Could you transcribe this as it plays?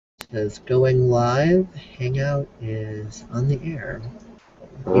Is going live. Hangout is on the air.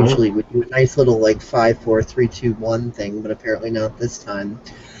 Alright. Usually we do a nice little like 5, 4, 3, 2, 1 thing, but apparently not this time.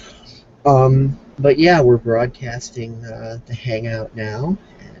 But yeah, we're broadcasting the Hangout now,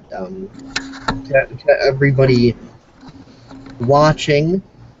 and to everybody watching,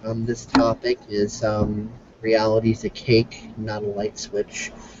 this topic is reality's a cake, not a light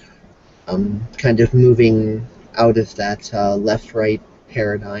switch. Kind of moving out of that left-right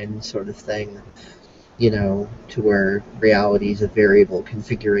paradigm sort of thing, to where reality is a variable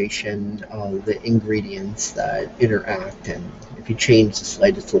configuration of the ingredients that interact, and if you change the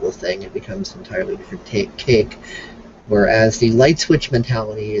slightest little thing, it becomes an entirely different cake. Whereas the light switch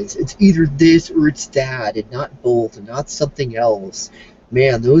mentality is it's either this or it's that, and not both, and not something else.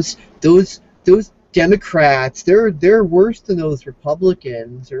 Man, those Democrats, they're worse than those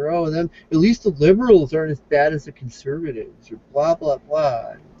Republicans, or oh, them at least the liberals aren't as bad as the conservatives, or blah blah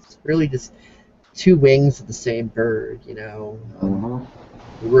blah. It's really just two wings of the same bird. Mm-hmm.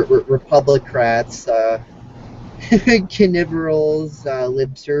 Republicrats, Caniverals,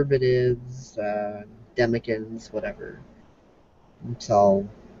 Libservatives, Demicans, whatever. It's all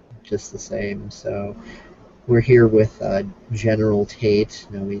just the same. So we're here with General Tate.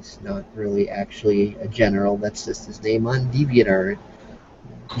 No, he's not really actually a general. That's just his name on DeviantArt.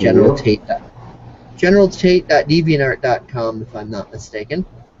 General Yep. Tate. GeneralTate.deviantart.com, if I'm not mistaken.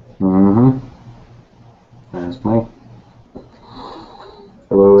 Mm-hmm. That's me.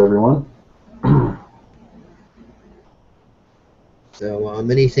 Hello, everyone. So,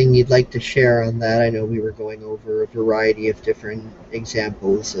 anything you'd like to share on that? I know we were going over a variety of different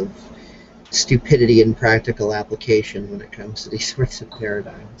examples of stupidity and practical application when it comes to these sorts of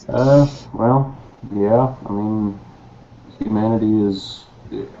paradigms. Well, yeah, I mean, humanity it's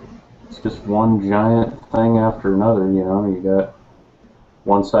just one giant thing after another, you got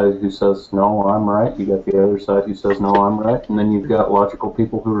one side who says, no, I'm right, you got the other side who says, no, I'm right, and then you've got logical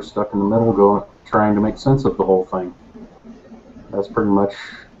people who are stuck in the middle trying to make sense of the whole thing. That's pretty much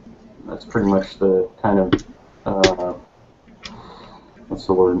the kind of, what's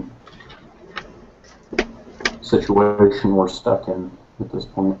the word, situation we're stuck in at this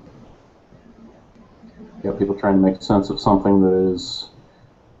point. You got people trying to make sense of something that is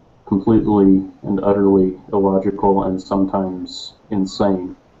completely and utterly illogical and sometimes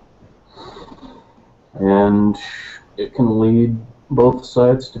insane. And it can lead both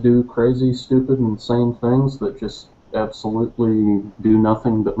sides to do crazy, stupid, insane things that just absolutely do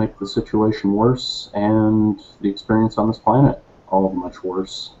nothing but make the situation worse and the experience on this planet all much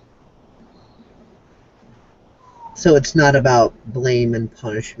worse. So it's not about blame and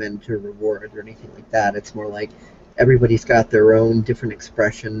punishment or reward or anything like that. It's more like everybody's got their own different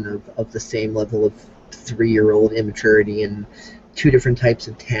expression of the same level of 3-year-old immaturity and two different types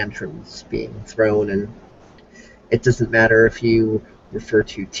of tantrums being thrown. And it doesn't matter if you refer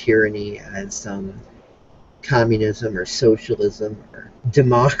to tyranny as communism or socialism or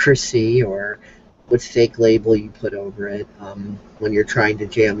democracy or what fake label you put over it, when you're trying to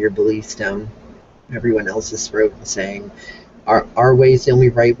jam your beliefs down everyone else's throat and saying our way is the only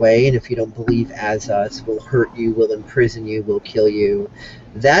right way, and if you don't believe as us, we'll hurt you, we'll imprison you, we'll kill you.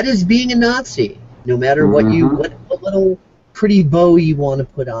 That is being a Nazi, no matter Mm-hmm. what little pretty bow you want to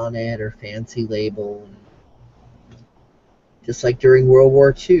put on it or fancy label. Just like during World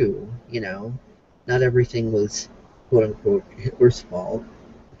War II, not everything was quote unquote Hitler's fault.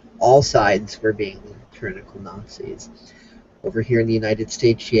 All sides were being tyrannical Nazis. Over here in the United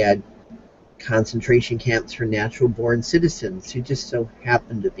States, you had concentration camps for natural born citizens who just so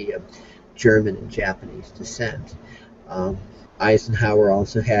happened to be of German and Japanese descent. Um, Eisenhower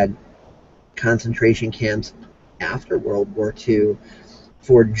also had concentration camps after World War II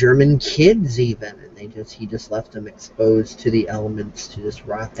for German kids even, and he just left them exposed to the elements to just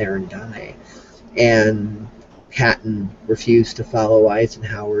rot there and die. And Patton refused to follow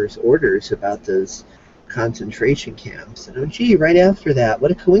Eisenhower's orders about those concentration camps. And oh gee, right after that,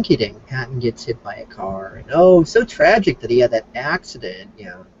 what a coinkydink, Patton gets hit by a car. And oh, so tragic that he had that accident.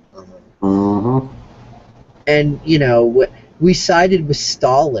 Yeah. Mm-hmm. And we sided with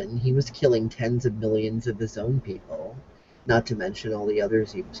Stalin. He was killing tens of millions of his own people, not to mention all the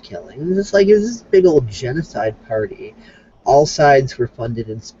others he was killing. It was just like it was this big old genocide party. All sides were funded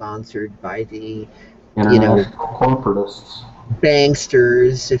and sponsored by the International corporatists.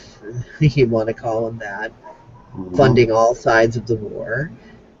 banksters, if you want to call them that, Mm-hmm. funding all sides of the war.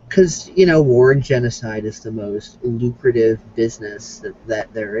 Because, war and genocide is the most lucrative business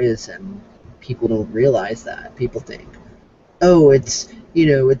that there is, and people don't realize that. People think, oh, it's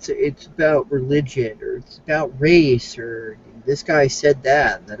about religion, or it's about race, or this guy said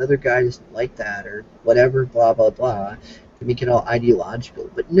that, and that other guy doesn't like that, or whatever, blah blah blah, to make it all ideological.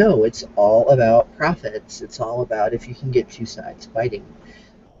 But no, it's all about profits. It's all about if you can get two sides fighting,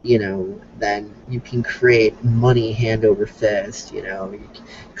 then you can create money hand over fist,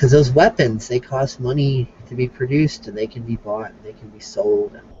 because those weapons, they cost money to be produced, and they can be bought, and they can be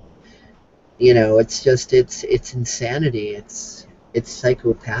sold, and it's just it's insanity. It's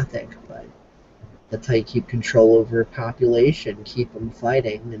psychopathic, but that's how you keep control over a population, keep them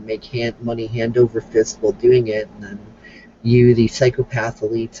fighting, and make money hand over fist while doing it, and then you, the psychopath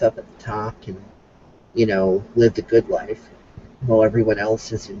elites up at the top, can live the good life while everyone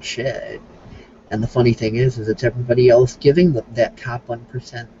else is in shit. And the funny thing is it's everybody else giving that top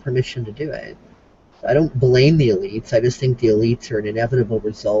 1% permission to do it. I don't blame the elites. I just think the elites are an inevitable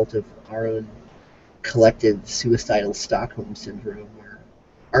result of our own collective suicidal Stockholm syndrome, or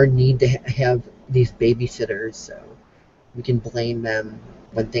our need to have these babysitters, so we can blame them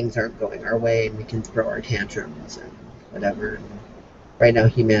when things aren't going our way, and we can throw our tantrums and whatever. And right now,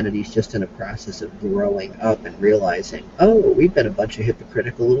 humanity's just in a process of growing up and realizing, oh, we've been a bunch of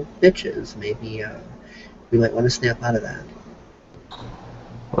hypocritical little bitches. Maybe we might want to snap out of that.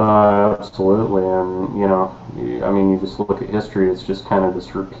 Absolutely, and you just look at history. It's just kind of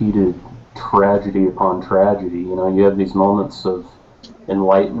this repeated tragedy upon tragedy. You have these moments of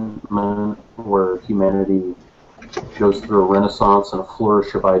enlightenment where humanity goes through a renaissance and a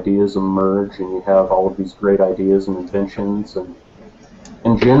flourish of ideas emerge, and you have all of these great ideas and inventions,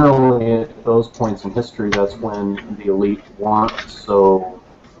 and generally at those points in history, that's when the elite weren't so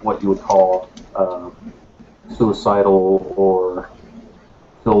what you would call suicidal or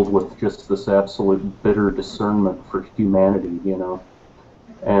filled with just this absolute bitter discernment for humanity,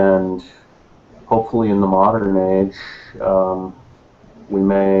 and hopefully in the modern age, we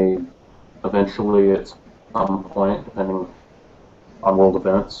may eventually at some point, depending on world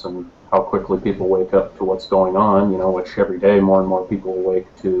events and how quickly people wake up to what's going on, which every day more and more people awake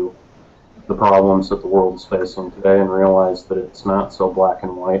to the problems that the world is facing today, and realize that it's not so black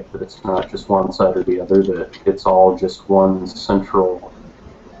and white, that it's not just one side or the other, that it's all just one central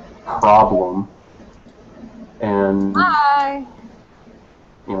problem. And hi.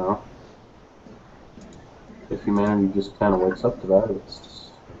 If humanity just kind of wakes up to that, it's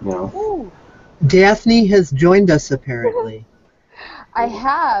Ooh. Daphne has joined us apparently. I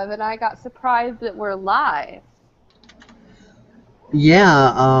have, and I got surprised that we're live.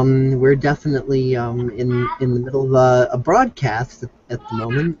 Yeah, we're definitely in the middle of a broadcast at the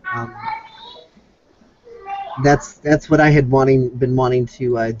moment. That's what I had been wanting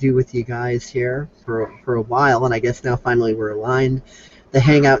to do with you guys here for a while, and I guess now finally we're aligned. The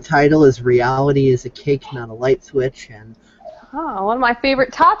Hangout title is "Reality is a Cake, Not a Light Switch," and one of my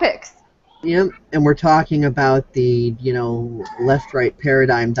favorite topics. yeah, and we're talking about the left-right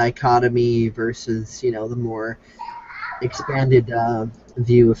paradigm dichotomy versus the more expanded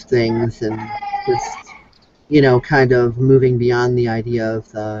view of things, and just kind of moving beyond the idea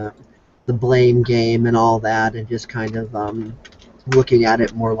of the blame game and all that, and just kind of looking at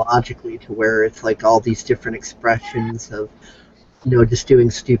it more logically, to where it's like all these different expressions of just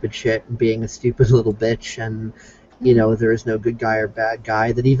doing stupid shit and being a stupid little bitch, and there is no good guy or bad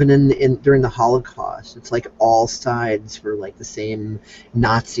guy. That even in during the Holocaust, it's like all sides were like the same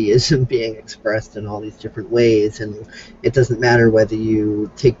Nazism being expressed in all these different ways, and it doesn't matter whether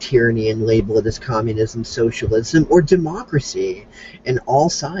you take tyranny and label it as communism, socialism, or democracy, and all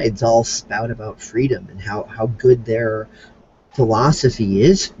sides all spout about freedom and how good their philosophy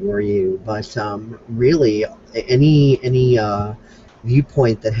is for you. But really, any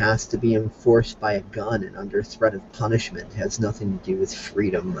viewpoint that has to be enforced by a gun and under threat of punishment has nothing to do with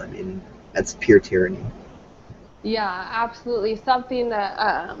freedom. I mean, that's pure tyranny. Yeah, absolutely. Something that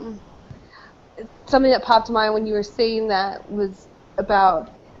popped to mind when you were saying that was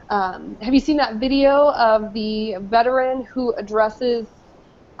about, have you seen that video of the veteran who addresses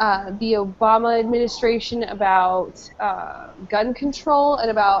the Obama administration about gun control,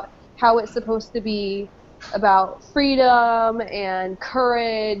 and about how it's supposed to be about freedom and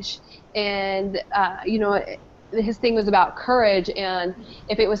courage, and his thing was about courage, and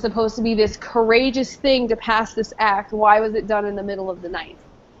if it was supposed to be this courageous thing to pass this act, why was it done in the middle of the night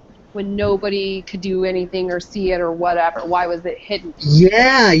when nobody could do anything or see it or whatever? Why was it hidden?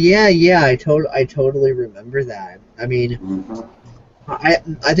 Yeah. I totally remember that. I mean, I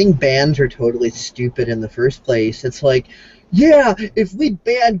think bans are totally stupid in the first place. It's like, yeah, if we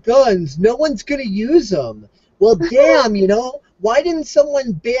ban guns, no one's gonna use them. Well, damn, Why didn't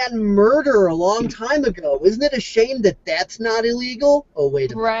someone ban murder a long time ago? Isn't it a shame that that's not illegal? Oh,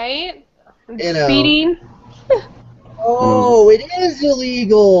 wait a minute. Right? You know, Speeding. oh, it is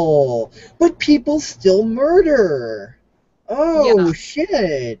illegal, but people still murder. Yeah. Oh,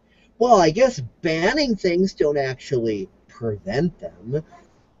 shit. Well, I guess banning things don't actually prevent them.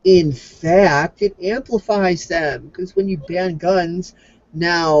 In fact, it amplifies them, because when you ban guns,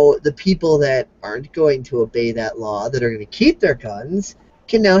 now the people that aren't going to obey that law, that are going to keep their guns,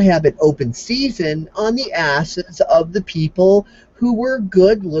 can now have an open season on the asses of the people who were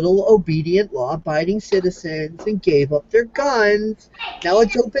good little obedient law-abiding citizens and gave up their guns. Now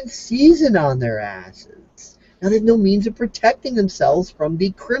it's open season on their asses. Now they have no means of protecting themselves from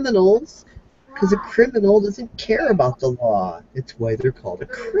the criminals, because a criminal doesn't care about the law. It's why they're called a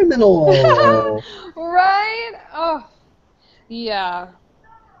criminal. Right? Oh, yeah.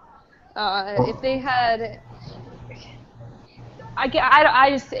 If they had,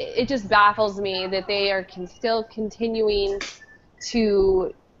 it just baffles me that they are still continuing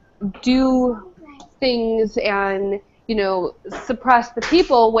to do things and, suppress the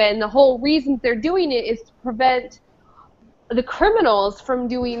people when the whole reason they're doing it is to prevent the criminals from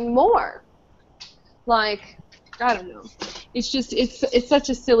doing more. Like, I don't know. It's such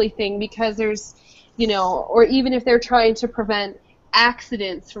a silly thing because there's, or even if they're trying to prevent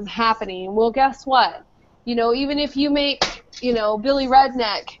accidents from happening, well, guess what? Even if you make, Billy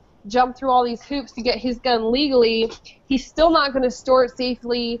Redneck jump through all these hoops to get his gun legally, he's still not going to store it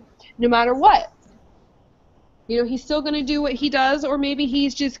safely no matter what. He's still going to do what he does, or maybe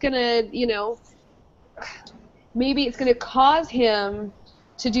he's just going to, maybe it's going to cause him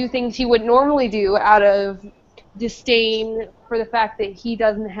to do things he would normally do out of disdain for the fact that he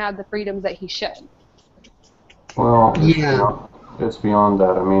doesn't have the freedoms that he should. Well, Yeah. it's beyond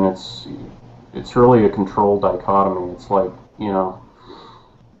that. I mean, it's really a controlled dichotomy. It's like,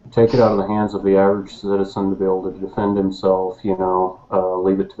 take it out of the hands of the average citizen to be able to defend himself,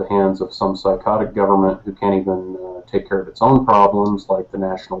 leave it to the hands of some psychotic government who can't even take care of its own problems, like the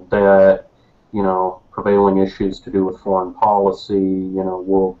national debt, prevailing issues to do with foreign policy,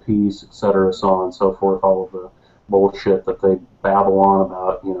 world peace, etc., so on and so forth, all of the bullshit that they babble on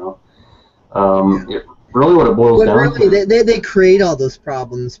about, really what it boils down Really, to. they create all those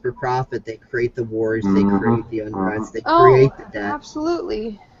problems for profit. They create the wars, they create the unrest, they create the debt.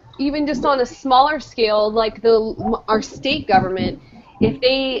 Absolutely. Even just on a smaller scale, like our state government,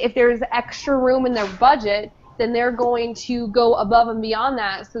 if there's extra room in their budget, then they're going to go above and beyond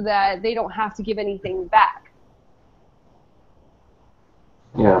that so that they don't have to give anything back.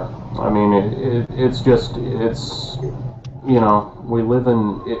 Yeah, I mean, we live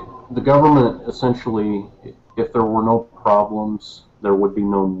in it. The government essentially, if there were no problems, there would be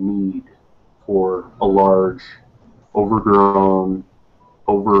no need for a large, overgrown,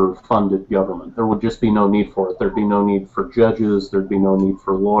 overfunded government. There would just be no need for it. There'd be no need for judges. There'd be no need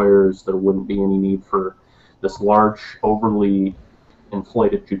for lawyers. There wouldn't be any need for this large, overly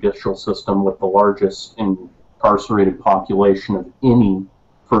inflated judicial system with the largest incarcerated population of any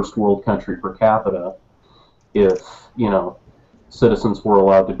first world country per capita if, citizens were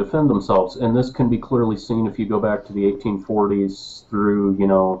allowed to defend themselves. And this can be clearly seen if you go back to the 1840s through,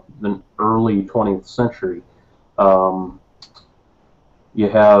 the early 20th century. You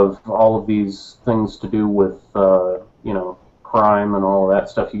have all of these things to do with, crime and all of that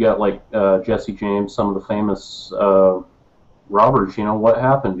stuff. You got like Jesse James, some of the famous robbers. What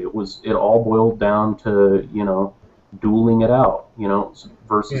happened? It all boiled down to, dueling it out,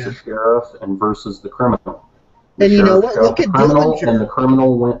 versus the sheriff and versus the criminal. The And you know sheriff what? shot Look the at criminal, and the Dillinger.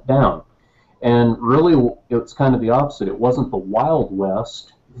 criminal went down. And really, it's kind of the opposite. It wasn't the Wild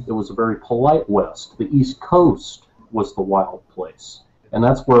West. It was a very polite West. The East Coast was the wild place. And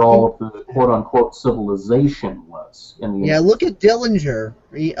that's where all of the quote-unquote civilization was. Yeah, look at Dillinger.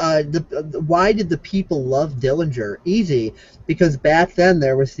 Why did the people love Dillinger? Easy, because back then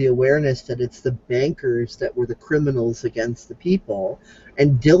there was the awareness that it's the bankers that were the criminals against the people,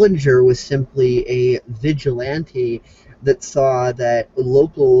 and Dillinger was simply a vigilante that saw that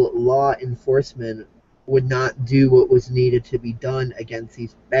local law enforcement would not do what was needed to be done against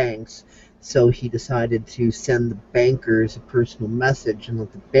these banks. So he decided to send the bankers a personal message and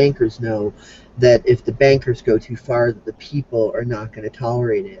let the bankers know that if the bankers go too far, that the people are not going to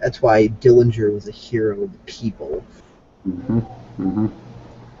tolerate it. That's why Dillinger was a hero of the people. Mm-hmm. Mm-hmm.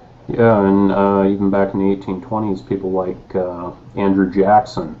 Yeah, and even back in the 1820s, people like Andrew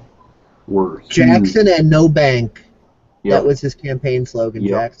Jackson were huge. Jackson and no bank. Yep. That was his campaign slogan.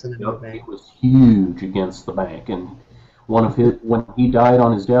 Yep. Jackson and no bank. He was huge against the bank, and when he died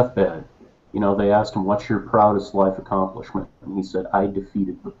on his deathbed, You know, they asked him, what's your proudest life accomplishment? And he said, I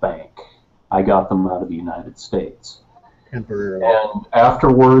defeated the bank. I got them out of the United States. Temporarily. And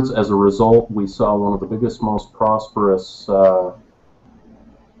afterwards, as a result, we saw one of the biggest, most prosperous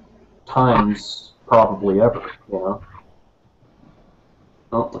times probably ever, you know.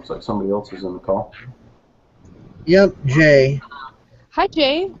 Oh, looks like somebody else is in the call. Yep, Jay. Hi,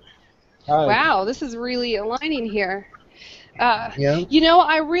 Jay. Hi. Wow, this is really aligning here. Yeah. You know,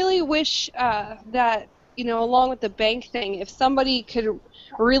 I really wish that, you know, along with the bank thing, if somebody could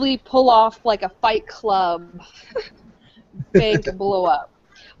really pull off like a Fight Club bank blow up,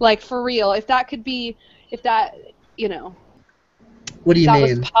 like for real, if that could be, if that, you know, What do you that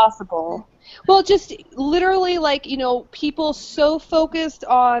mean? was possible. Well, just literally, like, you know, people so focused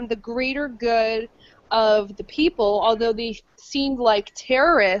on the greater good of the people, although they seemed like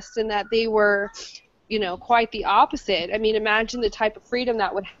terrorists and that they were, you know, quite the opposite. I mean, imagine the type of freedom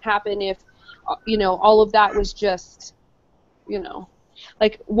that would happen if, you know, all of that was just, you know,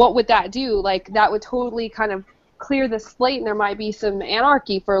 like, what would that do? Like, that would totally kind of clear the slate, and there might be some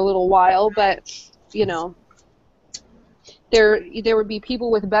anarchy for a little while, but, you know, there would be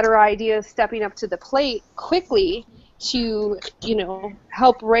people with better ideas stepping up to the plate quickly to, you know,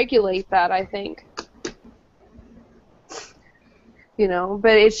 help regulate that, I think. You know,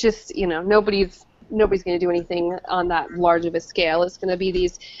 but it's just, you know, nobody's going to do anything on that large of a scale. It's going to be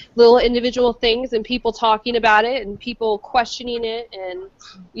these little individual things and people talking about it and people questioning it, and,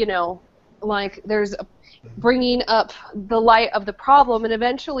 you know, like, there's bringing up the light of the problem, and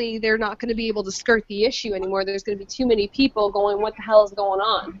eventually they're not going to be able to skirt the issue anymore. There's going to be too many people going, what the hell is going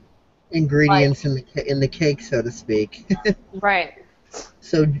on? Ingredients in the cake, so to speak. Right.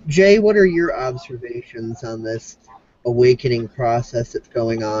 So, Jay, what are your observations on this awakening process that's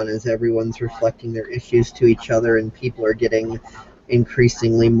going on as everyone's reflecting their issues to each other and people are getting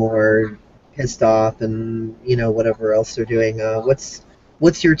increasingly more pissed off and, you know, whatever else they're doing?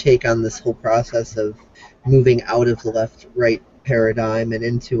 What's your take on this whole process of moving out of the left-right paradigm and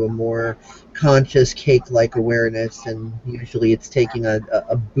into a more conscious cake-like awareness? And usually it's taking a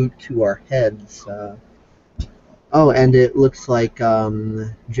boot to our heads. Oh, and it looks like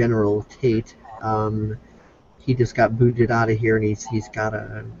General Tate, he just got booted out of here, and he's got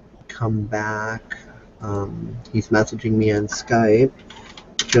to come back. He's messaging me on Skype.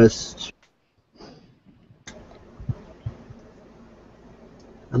 Just,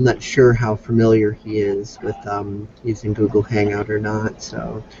 I'm not sure how familiar he is with using Google Hangout or not,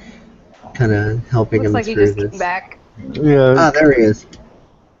 so kind of helping Looks him like he through just this. came back. Yeah. Ah, there he is.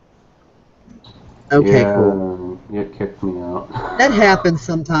 Okay, yeah, cool. It kicked me out. That happens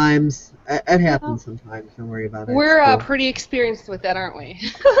sometimes. It happens sometimes. Don't worry about it. We're It's cool. pretty experienced with that, aren't we?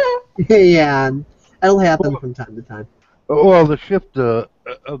 Yeah, it'll happen from time to time. Well, the shift of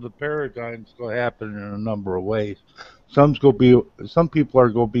the paradigm's going to happen in a number of ways. Some people are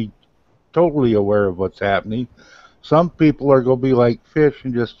going to be totally aware of what's happening. Some people are going to be like fish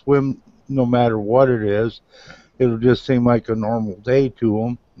and just swim no matter what it is. It'll just seem like a normal day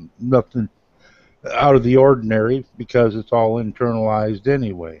to them. Nothing out of the ordinary because it's all internalized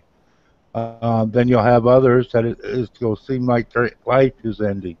anyway. Then you'll have others that it's going to seem like their life is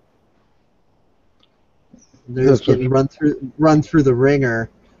ending. They're just getting run through the ringer.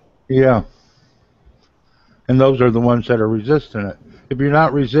 Yeah. And those are the ones that are resisting it. If you're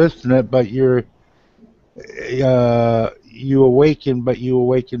not resisting it, but you awaken, but you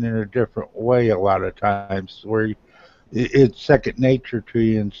awaken in a different way a lot of times, where it's second nature to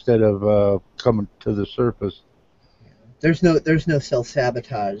you instead of coming to the surface. There's no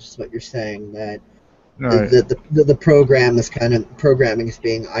self-sabotage, is what you're saying, that Right. the programming is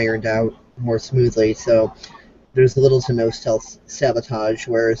being ironed out more smoothly, so there's little to no self-sabotage,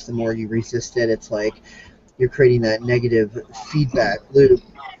 whereas the more you resist it, it's like you're creating that negative feedback loop.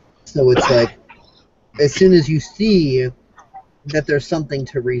 So it's like, as soon as you see that there's something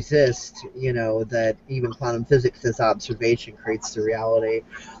to resist, you know, that even quantum physics says observation creates the reality.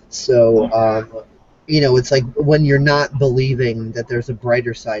 So, you know, it's like when you're not believing that there's a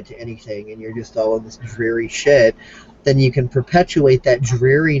brighter side to anything and you're just all in this dreary shit, then you can perpetuate that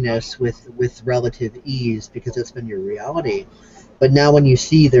dreariness with relative ease because it's been your reality. But now when you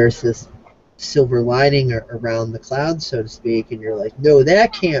see there's this silver lining around the cloud, so to speak, and you're like, no,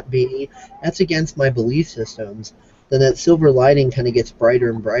 that can't be, that's against my belief systems, then that silver lining kind of gets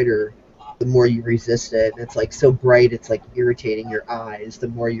brighter and brighter the more you resist it. It's like so bright, it's like irritating your eyes. The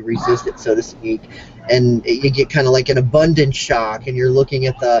more you resist it, so to speak, and you get kind of like an abundance shock, and you're looking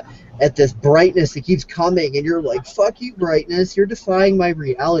at this brightness that keeps coming, and you're like, "Fuck you, brightness! You're defying my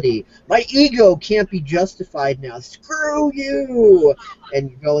reality. My ego can't be justified now. Screw you!" And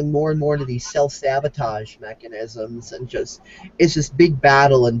you're going more and more into these self-sabotage mechanisms, and it's this big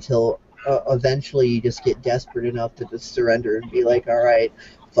battle until eventually you just get desperate enough to just surrender and be like, all right,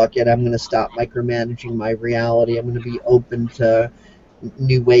 fuck it, I'm going to stop micromanaging my reality. I'm going to be open to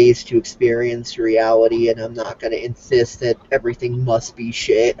new ways to experience reality, and I'm not going to insist that everything must be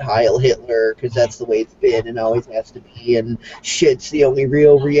shit, Heil Hitler, because that's the way it's been and always has to be, and shit's the only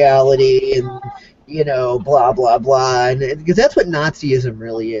real reality, and, you know, blah, blah, blah. And because that's what Nazism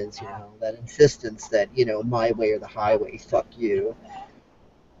really is, you know, that insistence that, you know, my way or the highway, fuck you.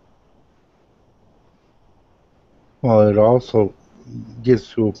 Well, it also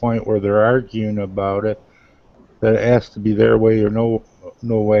gets to a point where they're arguing about it, that it has to be their way or no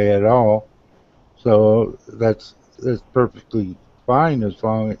way at all. So that's perfectly fine as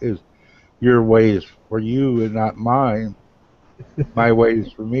long as your way is for you and not mine. My way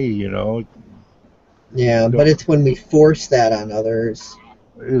is for me, you know. Yeah, but Don't it's when we force that on others.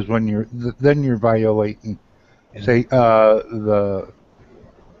 is when then you're violating, say, the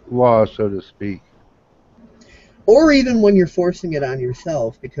law, so to speak. Or even when you're forcing it on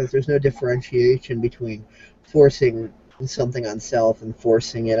yourself, because there's no differentiation between forcing something on self and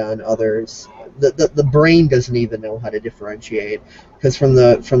forcing it on others. The brain doesn't even know how to differentiate, because from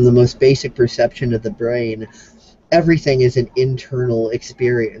the most basic perception of the brain, everything is an internal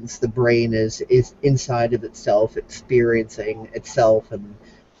experience. The brain is inside of itself, experiencing itself, and,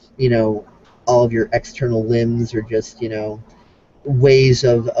 you know, all of your external limbs are just, you know, ways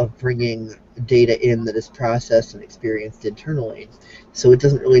of bringing data in that is processed and experienced internally. So it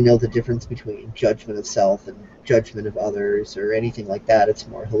doesn't really know the difference between judgment of self and judgment of others or anything like that. It's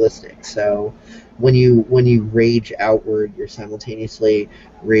more holistic. So when you rage outward, you're simultaneously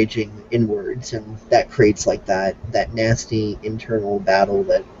raging inwards, and that creates like that nasty internal battle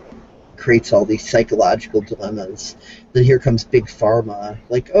that creates all these psychological dilemmas. Then here comes Big Pharma.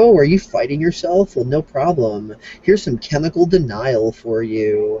 Like, oh, are you fighting yourself? Well, no problem. Here's some chemical denial for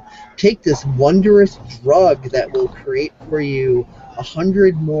you. Take this wondrous drug that will create for you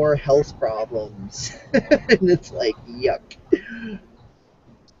 100 more health problems. And it's like, yuck.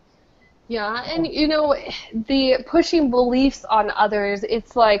 Yeah, and you know, the pushing beliefs on others,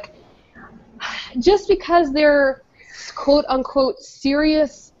 it's like, just because they're quote unquote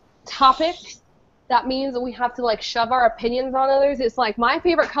serious topics, that means that we have to like shove our opinions on others. It's like, my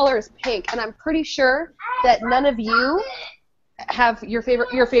favorite color is pink, and I'm pretty sure that none of you have your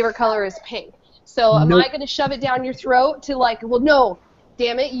favorite color is pink. So am I going to shove it down your throat to like, well, no,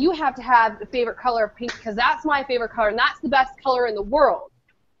 damn it, you have to have the favorite color of pink because that's my favorite color and that's the best color in the world.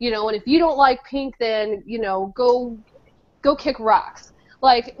 You know, and if you don't like pink, then, you know, go kick rocks.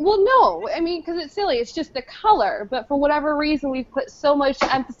 Like, well, no, I mean, because it's silly. It's just the color. But for whatever reason, we've put so much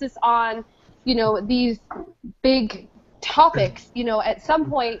emphasis on, you know, these big topics. You know, at some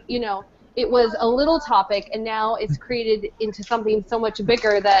point, you know, it was a little topic, and now it's created into something so much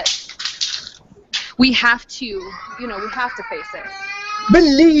bigger that we have to, you know, we have to face it.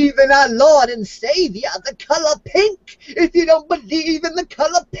 Believe in our Lord and Savior, the color pink. If you don't believe in the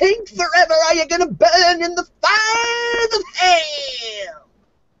color pink, forever are you going to burn in the fires of hell.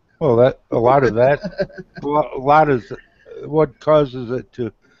 Well, a lot is what causes it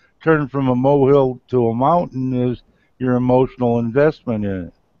to turn from a molehill to a mountain is your emotional investment in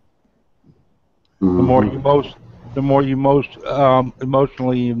it. Mm-hmm. The more you most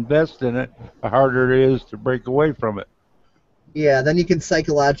emotionally invest in it, the harder it is to break away from it. Yeah, then you can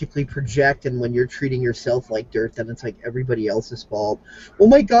psychologically project, and when you're treating yourself like dirt, then it's like everybody else's fault. Oh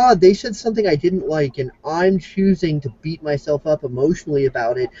my god, they said something I didn't like, and I'm choosing to beat myself up emotionally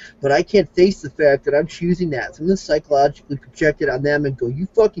about it, but I can't face the fact that I'm choosing that. So I'm going to psychologically project it on them and go, you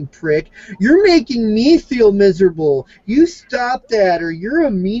fucking prick, you're making me feel miserable. You stop that, or you're a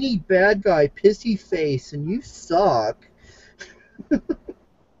meanie bad guy, pissy face, and you suck.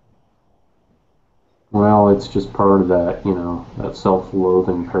 Well, it's just part of that, you know, that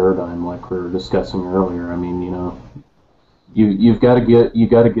self-loathing paradigm, like we were discussing earlier. I mean, you know, you've got to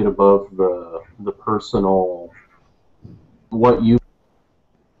get above the personal, what you.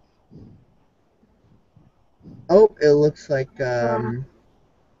 Oh, it looks like General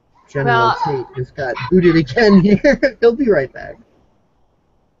Well, Tate just got booted again here. He'll be right back.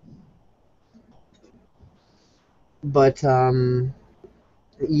 But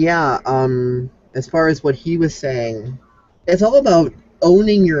yeah, as far as what he was saying, it's all about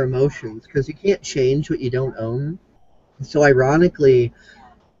owning your emotions, because you can't change what you don't own. So ironically,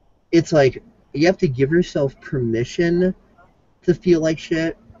 it's like you have to give yourself permission to feel like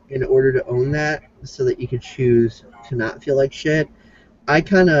shit in order to own that, so that you can choose to not feel like shit. I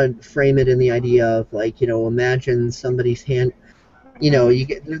kind of frame it in the idea of, like, imagine somebody's hand,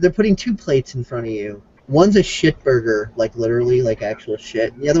 they're putting two plates in front of you. One's a shit burger, like literally, like actual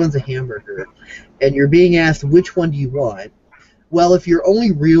shit, and the other one's a hamburger. And you're being asked, which one do you want? Well, if your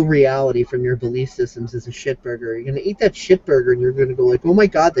only real reality from your belief systems is a shit burger, you're going to eat that shit burger and you're going to go like, oh my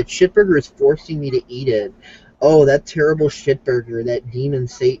god, that shit burger is forcing me to eat it. Oh, that terrible shit burger, that demon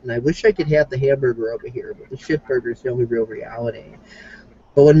Satan. I wish I could have the hamburger over here, but the shit burger is the only real reality.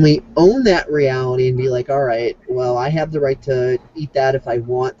 But when we own that reality and be like, all right, well, I have the right to eat that if I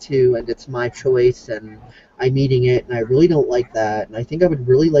want to, and it's my choice, and I'm eating it, and I really don't like that, and I think I would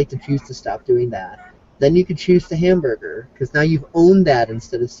really like to choose to stop doing that, then you could choose the hamburger, because now you've owned that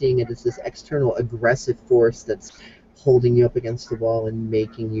instead of seeing it as this external aggressive force that's holding you up against the wall and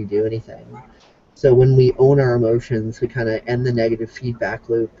making you do anything. So when we own our emotions, we kind of end the negative feedback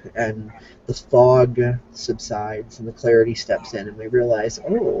loop, and the fog subsides, and the clarity steps in, and we realize,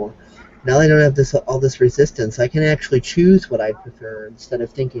 oh, now I don't have all this resistance. I can actually choose what I prefer, instead of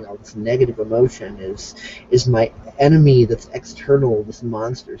thinking all this negative emotion is my enemy that's external, this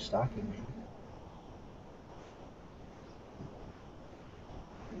monster stalking me.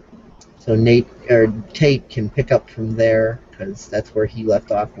 So Tate can pick up from there, because that's where he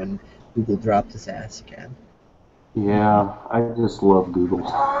left off when Google dropped his ass again. Yeah, I just love Google.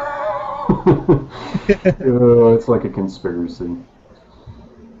 It's like a conspiracy.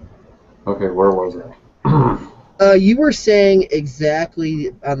 Okay, where was I? You were saying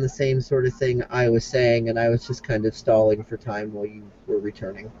exactly on the same sort of thing I was saying, and I was just kind of stalling for time while you were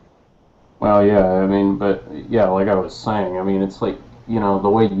returning. Well, yeah, I mean, but yeah, like I was saying, I mean, it's like, the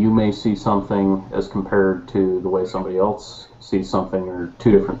way you may see something as compared to the way somebody else sees something are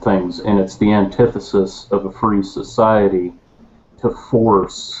two different things, and it's the antithesis of a free society to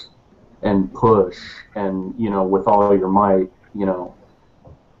force and push and, with all your might,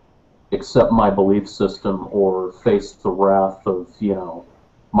 accept my belief system or face the wrath of,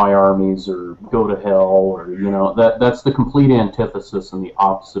 my armies, or go to hell, or, that's the complete antithesis and the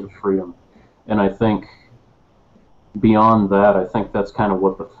opposite of freedom. And I think beyond that, I think that's kind of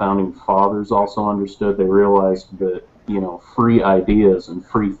what the founding fathers also understood. They realized that, free ideas and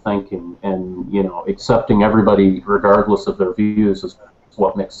free thinking and, accepting everybody regardless of their views is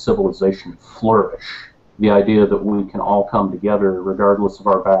what makes civilization flourish. The idea that we can all come together regardless of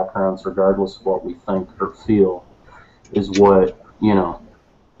our backgrounds, regardless of what we think or feel, is what,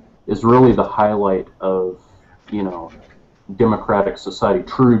 is really the highlight of, democratic society,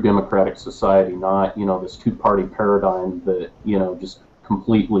 true democratic society, not, this two-party paradigm that, just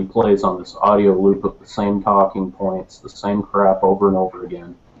completely plays on this audio loop of the same talking points, the same crap over and over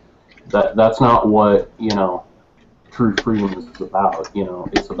again. That's not what, true freedom is about.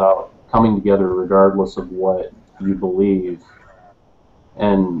 It's about coming together regardless of what you believe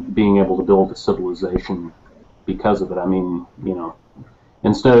and being able to build a civilization because of it. I mean,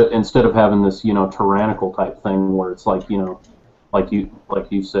 instead of having this, tyrannical type thing where it's like, like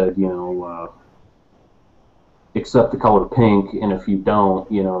you said, accept the color pink, and if you don't,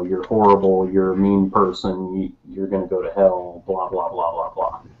 you're horrible, you're a mean person, you're going to go to hell, blah, blah, blah,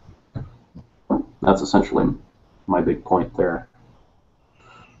 blah, blah. That's essentially my big point there.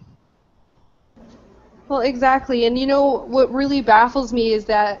 Well, exactly. And what really baffles me is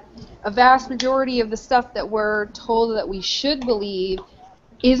that a vast majority of the stuff that we're told that we should believe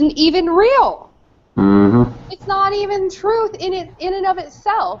isn't even real. Mm-hmm. It's not even truth in and of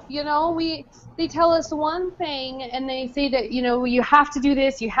itself. They tell us one thing, and they say that you have to do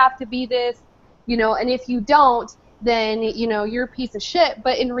this, you have to be this, and if you don't, then you're a piece of shit.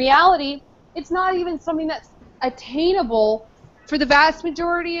 But in reality, it's not even something that's attainable for the vast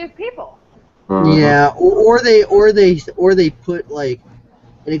majority of people. Mm-hmm. Yeah, or they put like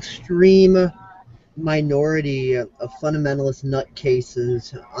an extreme minority of fundamentalist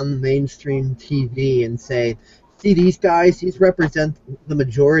nutcases on the mainstream TV and say, see, these guys, these represent the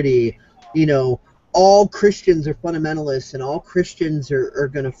majority. All Christians are fundamentalists, and all Christians are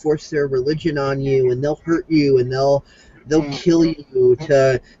going to force their religion on you, and they'll hurt you, and they'll kill you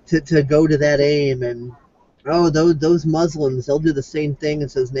to go to that aim. And those Muslims, they'll do the same thing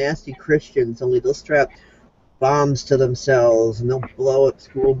as those nasty Christians, only they'll strap bombs to themselves, and they'll blow up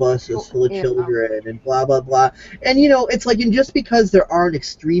school buses full of Yeah. children, and blah, blah, blah. And, you know, it's like, and just because there are an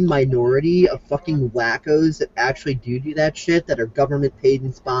extreme minority of fucking wackos that actually do that shit, that are government paid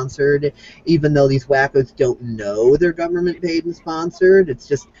and sponsored, even though these wackos don't know they're government paid and sponsored, it's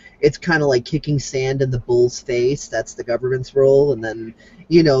just, it's kind of like kicking sand in the bull's face. That's the government's role. And then,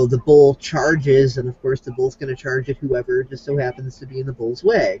 you know, the bull charges, and of course the bull's going to charge at whoever just so happens to be in the bull's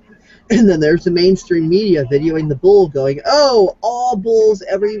way. And then there's the mainstream media videoing the bull going, oh, all bulls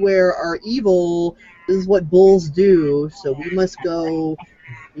everywhere are evil. This is what bulls do, so we must go,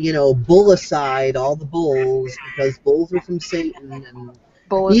 you know, bullicide all the bulls because bulls are from Satan, and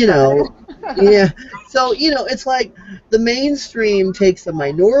you know, yeah. So, you know, it's like the mainstream takes a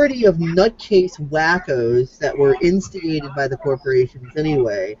minority of nutcase wackos that were instigated by the corporations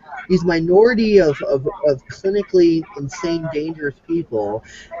anyway, these minority of clinically insane, dangerous people,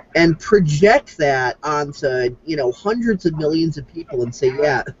 and project that onto, you know, hundreds of millions of people and say,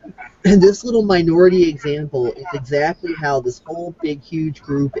 yeah, and this little minority example is exactly how this whole big, huge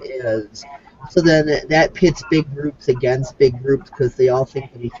group is. So then that pits big groups against big groups because they all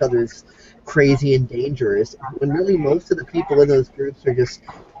think that each other is crazy and dangerous. When really most of the people in those groups are just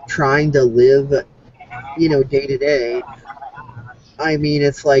trying to live, you know, day to day. I mean,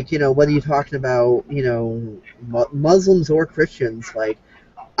 it's like, you know, whether you're talking about, you know, Muslims or Christians, like,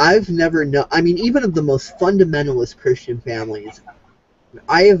 I've never known, I mean, even of the most fundamentalist Christian families,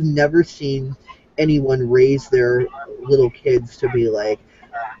 I have never seen anyone raise their little kids to be like,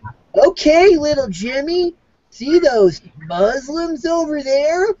 okay, little Jimmy, see those Muslims over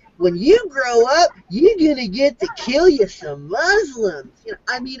there? When you grow up, you're going to get to kill you some Muslims. You know,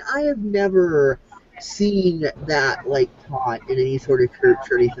 I mean, I have never seen that, like, taught in any sort of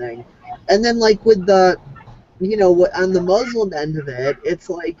church or anything. And then, like, with the, you know, on the Muslim end of it, it's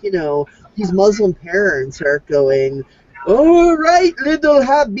like, you know, these Muslim parents are going, all right, little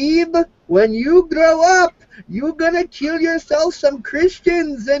Habib, when you grow up, you're gonna kill yourself some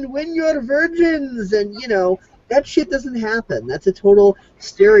Christians and win your virgins, and, you know, that shit doesn't happen. That's a total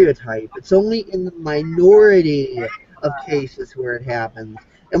stereotype. It's only in the minority of cases where it happens.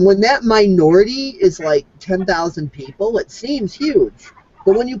 And when that minority is like 10,000 people, it seems huge.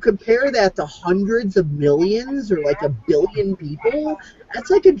 But when you compare that to hundreds of millions or like a billion people, that's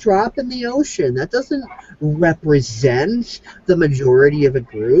like a drop in the ocean. That doesn't represent the majority of a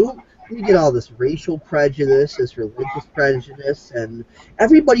group. You get all this racial prejudice, this religious prejudice, and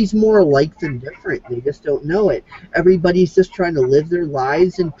everybody's more alike than different. They just don't know it. Everybody's just trying to live their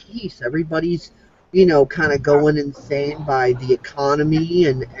lives in peace. Everybody's, you know, kind of going insane by the economy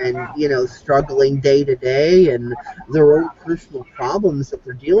and, you know, struggling day to day and their own personal problems that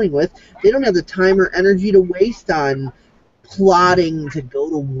they're dealing with. They don't have the time or energy to waste on plotting to go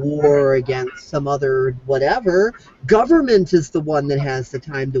to war against some other whatever. Government is the one that has the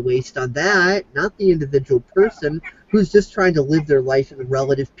time to waste on that, not the individual person who's just trying to live their life in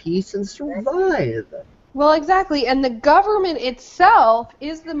relative peace and survive. Well, exactly, and the government itself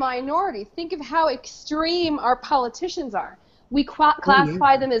is the minority. Think of how extreme our politicians are. We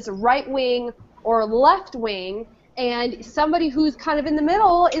classify them as right-wing or left-wing, and somebody who's kind of in the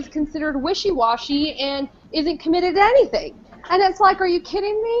middle is considered wishy-washy and isn't committed to anything. And it's like, are you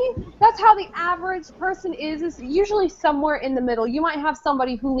kidding me? That's how the average person is usually somewhere in the middle. You might have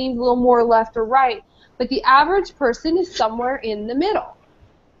somebody who leans a little more left or right, but the average person is somewhere in the middle.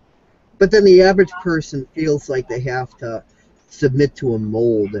 But then the average person feels like they have to submit to a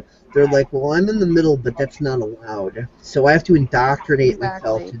mold. They're like, well, I'm in the middle, but that's not allowed. So I have to indoctrinate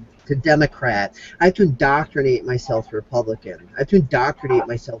myself to Democrat. I have to indoctrinate myself to Republican. I have to indoctrinate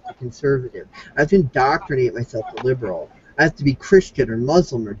myself to conservative. I have to indoctrinate myself to liberal. I have to be Christian or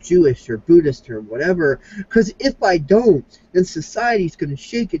Muslim or Jewish or Buddhist or whatever, because if I don't, then society's going to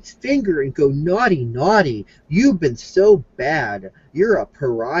shake its finger and go, naughty, naughty, you've been so bad. You're a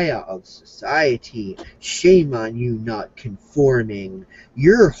pariah of society. Shame on you not conforming.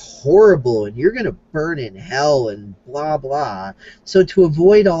 You're horrible and you're going to burn in hell and blah, blah. So to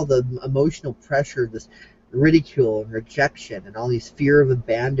avoid all the emotional pressure of this ridicule and rejection and all these fear of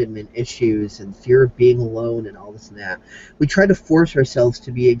abandonment issues and fear of being alone and all this and that, we try to force ourselves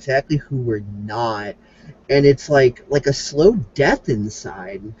to be exactly who we're not, and it's like a slow death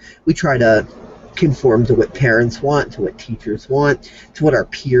inside. We try to conform to what parents want, to what teachers want, to what our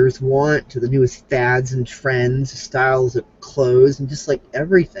peers want, to the newest fads and trends, styles of clothes, and just like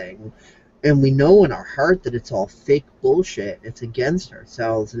everything. And we know in our heart that it's all fake bullshit. It's against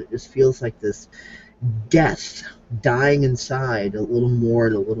ourselves, and it just feels like this death, dying inside a little more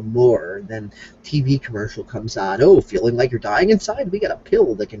and a little more. Then TV commercial comes on. Oh, feeling like you're dying inside? We got a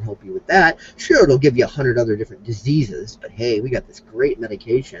pill that can help you with that. Sure, it'll give you 100 other different diseases, but hey, we got this great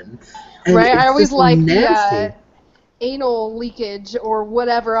medication. And Right? I it's always just like the nasty. anal leakage or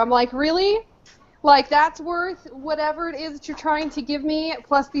whatever. I'm like, really? Like, that's worth whatever it is that you're trying to give me,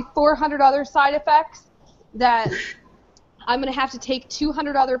 plus the 400 other side effects that I'm going to have to take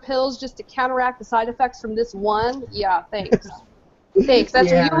 200 other pills just to counteract the side effects from this one? Yeah, thanks. Thanks.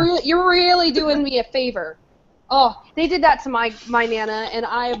 That's Yeah. you're really doing me a favor. Oh, they did that to my Nana, and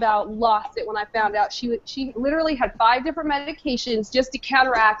I about lost it when I found out she literally had 5 different medications just to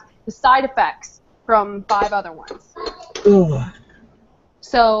counteract the side effects from 5 other ones. Ugh.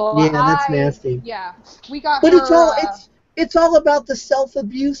 So Yeah, that's nasty. yeah, we got But her. it's all about the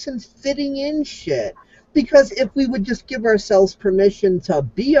self-abuse and fitting in shit. Because if we would just give ourselves permission to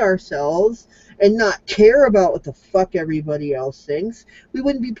be ourselves and not care about what the fuck everybody else thinks, we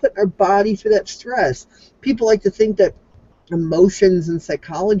wouldn't be putting our body through that stress. People like to think that emotions and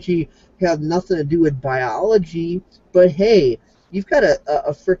psychology have nothing to do with biology, but hey, you've got a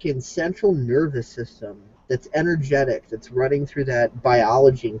freaking central nervous system that's energetic, that's running through that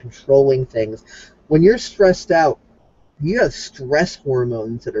biology and controlling things. When you're stressed out, you have stress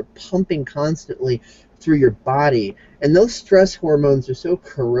hormones that are pumping constantly through your body, and those stress hormones are so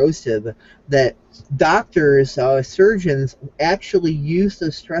corrosive that doctors, surgeons actually use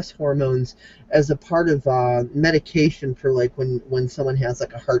those stress hormones as a part of medication for, like, when someone has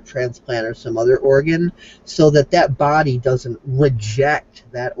like a heart transplant or some other organ, so that that body doesn't reject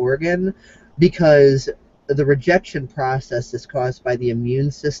that organ, because the rejection process is caused by the immune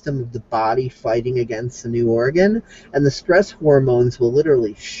system of the body fighting against the new organ, and the stress hormones will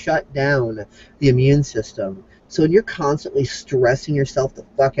literally shut down the immune system. So when you're constantly stressing yourself the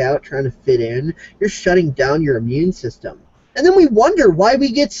fuck out trying to fit in, you're shutting down your immune system. And then we wonder why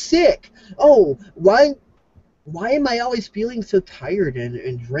we get sick. Oh, why am I always feeling so tired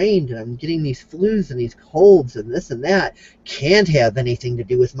and drained, and I'm getting these flus and these colds and this and that? Can't have anything to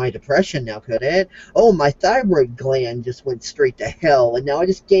do with my depression now, could it? Oh, my thyroid gland just went straight to hell, and now I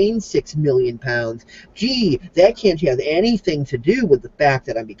just gained 6 million pounds. Gee, that can't have anything to do with the fact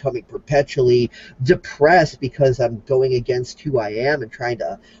that I'm becoming perpetually depressed because I'm going against who I am and trying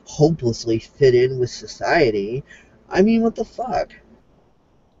to hopelessly fit in with society. I mean, what the fuck?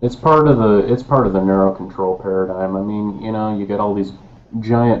 It's part of the neural control paradigm. I mean, you get all these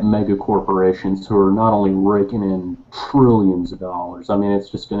giant mega corporations who are not only raking in trillions of dollars. I mean, it's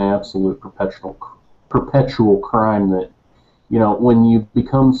just an absolute perpetual crime that, when you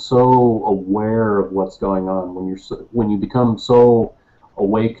become so aware of what's going on, when you become so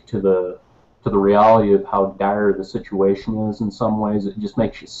awake to the reality of how dire the situation is, in some ways it just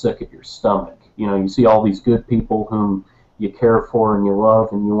makes you sick at your stomach. You see all these good people whom you care for and you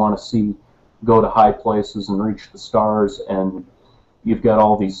love and you want to see go to high places and reach the stars, and you've got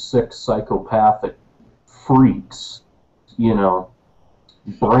all these sick psychopathic freaks, you know,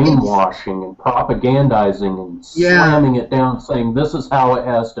 It's brainwashing and propagandizing and yeah. slamming it down, saying this is how it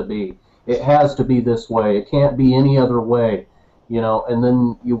has to be. It has to be this way. It can't be any other way. And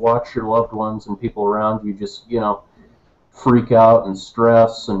then you watch your loved ones and people around you just, freak out and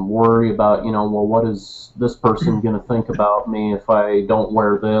stress and worry about, well, what is this person going to think about me if I don't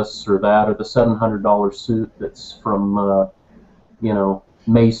wear this or that, or the $700 suit that's from,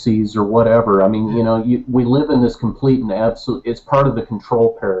 Macy's or whatever. I mean, we live in this complete and absolute, it's part of the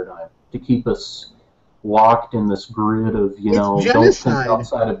control paradigm to keep us locked in this grid of, It's don't think genocide.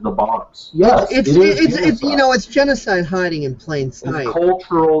 outside of the box. It's Yes, it's it is it's genocide. it's genocide hiding in plain It's sight.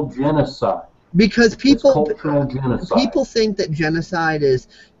 cultural genocide. Because It's people cultural genocide. people think that genocide is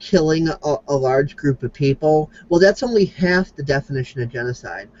killing a large group of people. Well, that's only half the definition of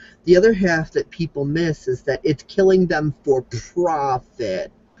genocide. The other half that people miss is that it's killing them for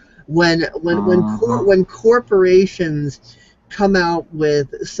profit. Hmm. When corporations come out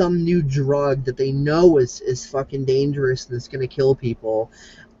with some new drug that they know is fucking dangerous and it's going to kill people,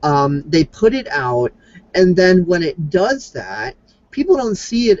 they put it out, and then when it does that, people don't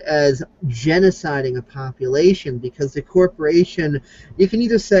see it as genociding a population, because the corporation, you can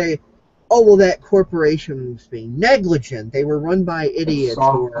either say, oh, well, that corporation was being negligent, they were run by It's idiots,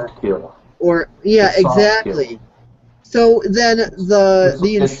 soft kill. or yeah, It's soft kill. exactly. So then It's the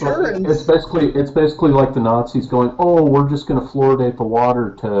it's insurance, basically like the Nazis going, oh, we're just going to fluoridate the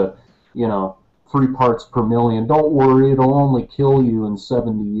water to, you know, 3 parts per million. Don't worry, it'll only kill you in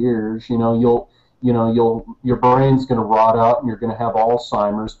 70 years. Your brain's going to rot out and you're going to have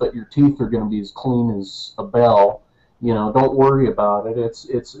Alzheimer's, but your teeth are going to be as clean as a bell. You know, don't worry about it.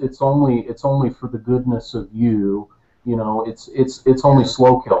 It's only for the goodness of you. You know, it's only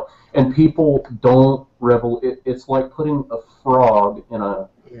slow kill. And people don't revel. It's like putting a frog in a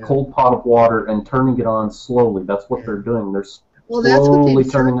cold pot of water and turning it on slowly. That's what they're doing. They're Well, that's what the slowly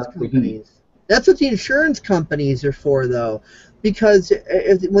turning insurance up the heat. companies. That's what the insurance companies are for, though, because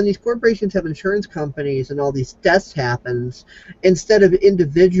when these corporations have insurance companies and all these deaths happens, instead of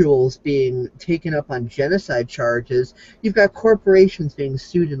individuals being taken up on genocide charges, you've got corporations being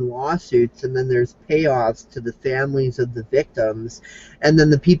sued in lawsuits, and then there's payoffs to the families of the victims, and then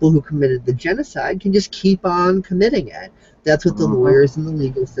the people who committed the genocide can just keep on committing it. That's what the lawyers and the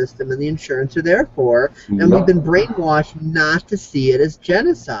legal system and the insurance are there for. And we've been brainwashed not to see it as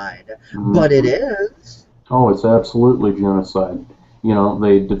genocide. But it is. Oh, it's absolutely genocide. You know,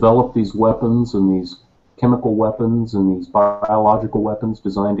 they develop these weapons and these chemical weapons and these biological weapons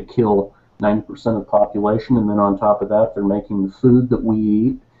designed to kill 90% of the population, and then on top of that, they're making the food that we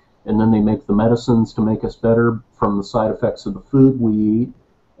eat, and then they make the medicines to make us better from the side effects of the food we eat,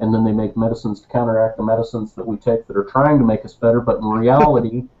 and then they make medicines to counteract the medicines that we take that are trying to make us better, but in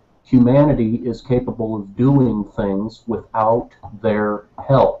reality, humanity is capable of doing things without their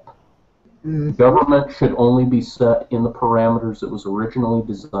help. Government should only be set in the parameters it was originally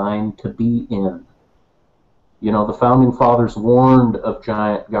designed to be in. You know, the Founding Fathers warned of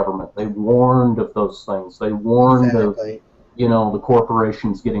giant government. They warned of those things. They warned of, you know, the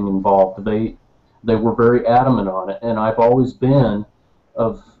corporations getting involved. They were very adamant on it, and I've always been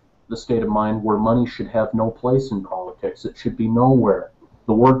of the state of mind where money should have no place in politics. It should be nowhere.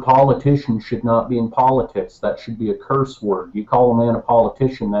 The word politician should not be in politics. That should be a curse word. You call a man a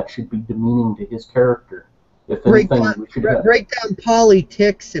politician, that should be demeaning to his character. If anything, we should break down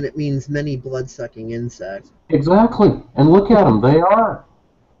politics, and it means many blood-sucking insects. Exactly. And look at them. They are.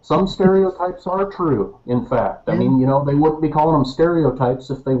 Some stereotypes are true, in fact. I mean, you know, they wouldn't be calling them stereotypes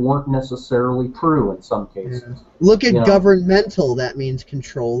if they weren't necessarily true in some cases. Look at governmental. That means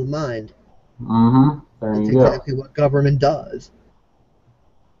control the mind. There That's you go. exactly what government does.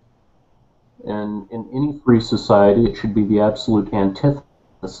 And in any free society, it should be the absolute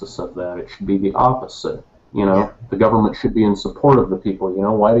antithesis of that. It should be the opposite. You know, the government should be in support of the people. You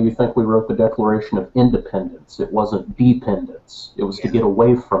know, why do you think we wrote the Declaration of Independence? It wasn't dependence. It was to get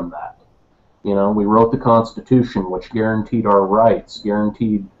away from that. You know, we wrote the Constitution, which guaranteed our rights,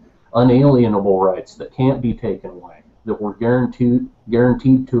 guaranteed unalienable rights that can't be taken away, that were guaranteed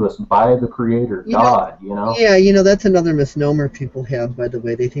to us by the Creator, God, you know? Yeah, you know, that's another misnomer people have, by the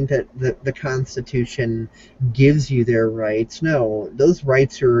way. They think that the Constitution gives you their rights. No, those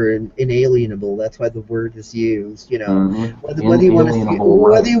rights are inalienable. That's why the word is used, you know. Whether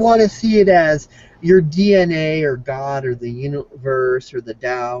you want to see it as your DNA or God or the universe or the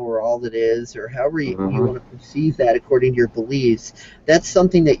Tao or all that is, or however you want to perceive that according to your beliefs, that's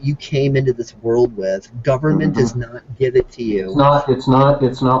something that you came into this world with. Government does not give it to you. It's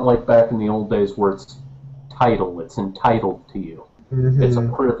not like back in the old days where it's title. It's entitled to you. It's a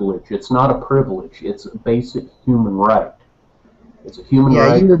privilege. It's not a privilege. It's a basic human right. It's a human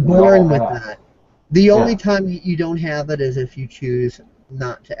right. Yeah, you were born with that. The only time you don't have it is if you choose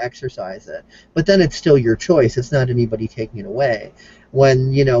not to exercise it, but then it's still your choice. It's not anybody taking it away.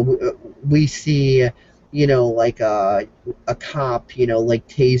 When, you know, we see, you know, like a cop, you know, like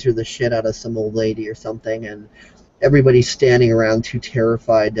taser the shit out of some old lady or something, and everybody's standing around too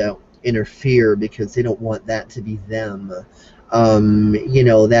terrified to interfere because they don't want that to be them. You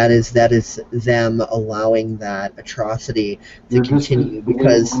know, that is them allowing that atrocity to continue.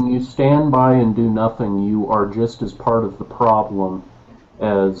 Because when you stand by and do nothing, you are just as part of the problem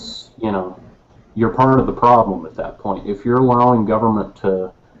as, you know, you're part of the problem at that point. If you're allowing government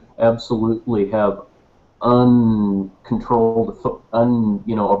to absolutely have uncontrolled,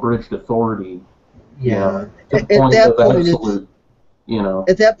 abridged authority, to the point of absolute, you know.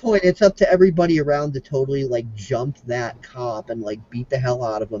 At that point, it's up to everybody around to totally, like, jump that cop and, like, beat the hell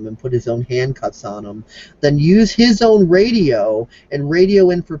out of him and put his own handcuffs on him. Then use his own radio and radio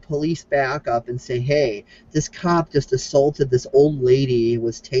in for police backup and say, hey, this cop just assaulted this old lady,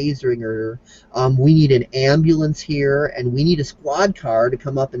 was tasering her. We need an ambulance here, and we need a squad car to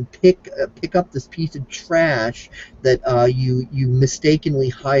come up and pick up this piece of trash that you mistakenly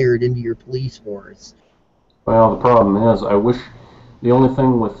hired into your police force. Well, the problem is, the only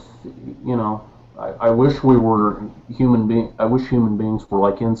thing with, you know, I wish we were I wish human beings were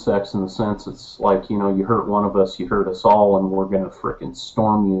like insects in the sense it's like, you know, you hurt one of us, you hurt us all, and we're going to frickin'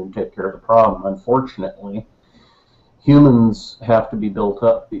 storm you and take care of the problem. Unfortunately, humans have to be built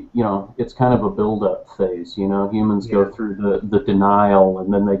up. You know, it's kind of a build-up phase, you know. Humans go through the denial,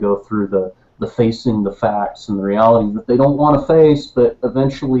 and then they go through the the facing the facts and the reality that they don't want to face, but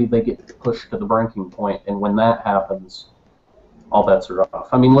eventually they get pushed to the breaking point, and when that happens, all bets are off.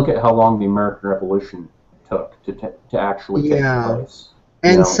 I mean, look at how long the American Revolution took to actually take place.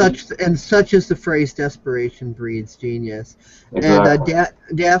 And such is the phrase "desperation breeds genius." Exactly. And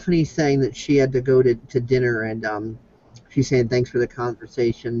Daphne's saying that she had to go to dinner, and she's saying thanks for the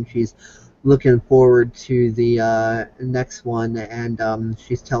conversation. She's looking forward to the next one, and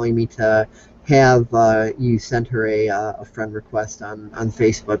she's telling me to have you send her a friend request on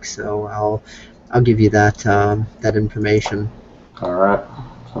Facebook. So I'll give you that information. All right,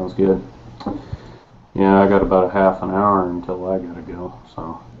 sounds good. Yeah, I got about a half an hour until I gotta go.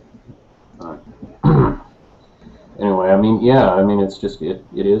 So anyway, I mean, yeah, I mean, it's just it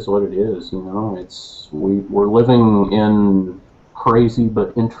is what it is. You know, it's we're living in crazy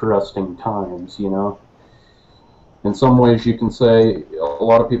but interesting times. You know, in some ways you can say a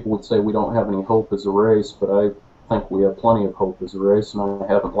lot of people would say we don't have any hope as a race, but I think we have plenty of hope as a race, and I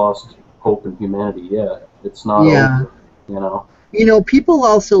haven't lost hope in humanity yet. It's not over. You know. You know, people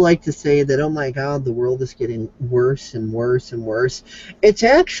also like to say that, oh my God, the world is getting worse and worse and worse. It's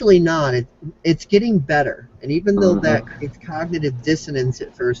actually not. It's getting better. And even though that creates cognitive dissonance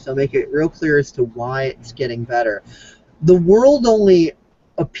at first, I'll make it real clear as to why it's getting better. The world only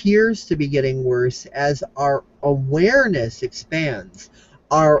appears to be getting worse as our awareness expands.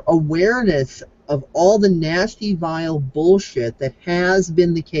 Our awareness of all the nasty, vile bullshit that has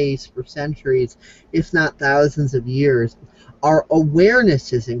been the case for centuries, if not thousands of years. Our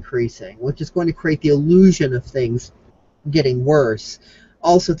awareness is increasing, which is going to create the illusion of things getting worse.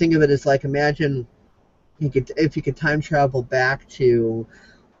 Also, think of it as like, imagine if you could time travel back to,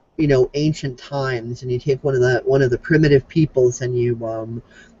 you know, ancient times, and you take one of the primitive peoples, and you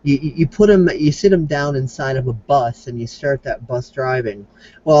sit them down inside of a bus, and you start that bus driving.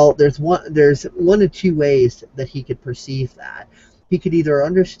 Well, there's one of two ways that he could perceive that. He could either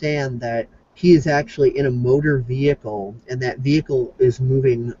understand that he is actually in a motor vehicle, and that vehicle is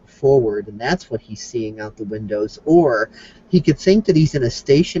moving forward, and that's what he's seeing out the windows. Or he could think that he's in a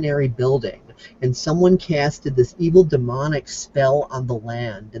stationary building, and someone casted this evil demonic spell on the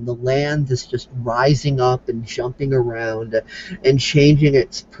land, and the land is just rising up and jumping around and changing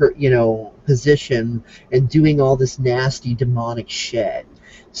its position and doing all this nasty demonic shit.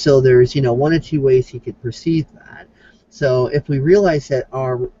 So there's one or two ways he could perceive that. So if we realize that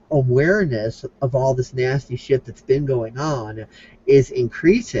our awareness of all this nasty shit that's been going on is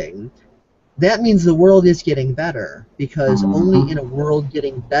increasing, that means the world is getting better, because only in a world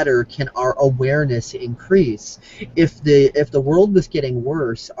getting better can our awareness increase. If the world was getting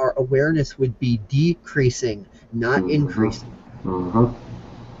worse, our awareness would be decreasing, not increasing.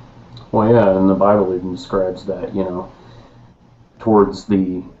 Well, yeah, and the Bible even describes that, towards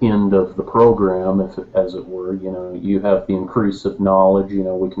the end of the program, as it were, you have the increase of knowledge.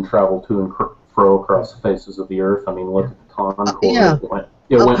 We can travel to and fro across the faces of the earth. I mean, look at the Concord.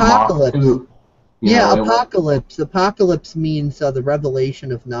 It went Mach 2. Apocalypse. Apocalypse means the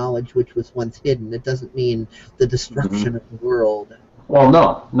revelation of knowledge which was once hidden. It doesn't mean the destruction of the world. Well,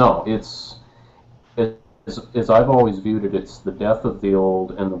 no. It's as I've always viewed it, it's the death of the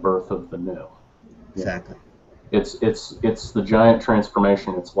old and the birth of the new. Exactly. It's the giant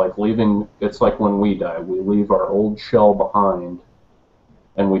transformation. It's like when we die, we leave our old shell behind,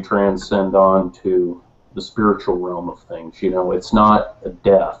 and we transcend on to the spiritual realm of things. It's not a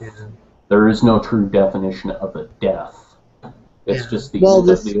death. Yeah. There is no true definition of a death. It's just the end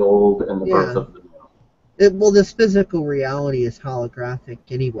of the old and the birth of the new. This physical reality is holographic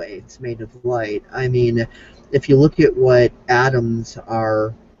anyway. It's made of light. I mean, if you look at what atoms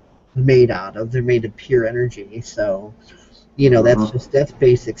are made out of, they're made of pure energy. So that's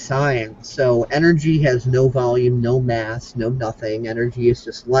basic science. So energy has no volume, no mass, no nothing. Energy is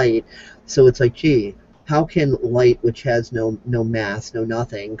just light. So it's like, gee, how can light, which has no mass, no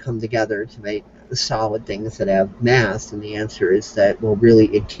nothing, come together to make solid things that have mass? And the answer is that, well, really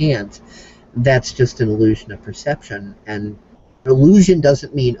it can't. That's just an illusion of perception. And illusion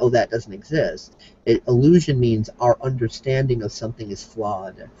doesn't mean, oh, that doesn't exist. Illusion means our understanding of something is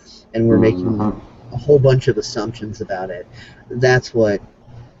flawed, and we're making a whole bunch of assumptions about it. That's what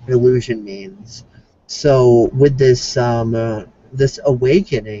illusion means. So with this this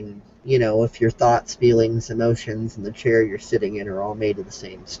awakening, if your thoughts, feelings, emotions, and the chair you're sitting in are all made of the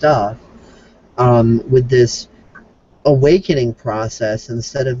same stuff, with this awakening process,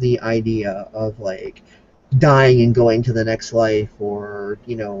 instead of the idea of like dying and going to the next life, or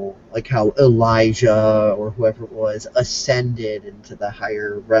like how Elijah or whoever it was ascended into the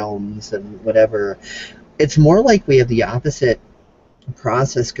higher realms and whatever, it's more like we have the opposite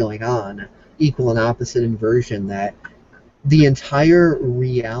process going on. equal and opposite inversion, that the entire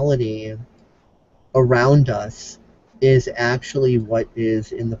reality around us is actually what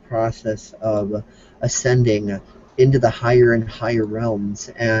is in the process of ascending into the higher and higher realms,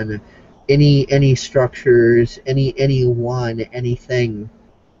 and any structures, anything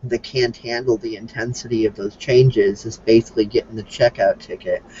that can't handle the intensity of those changes is basically getting the checkout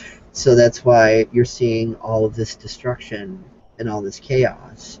ticket. So that's why you're seeing all of this destruction and all this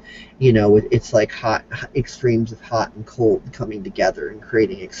chaos. It's like extremes of hot and cold coming together and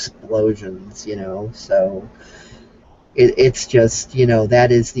creating explosions. So it's just,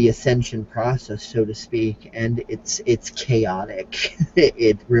 that is the ascension process, so to speak, and it's chaotic.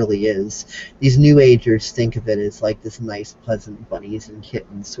 It really is. These New Agers think of it as like this nice, pleasant bunnies and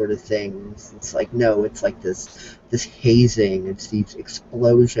kittens sort of things. It's like, no, it's like this hazing. It's these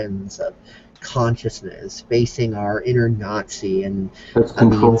explosions of consciousness facing our inner Nazi and It's on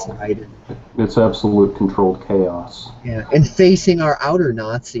the controlled. inside. It's absolute controlled chaos. Yeah, and facing our outer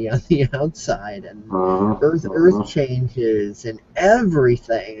Nazi on the outside, and Earth changes and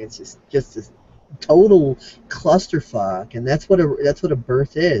everything. It's just this total clusterfuck, and that's what a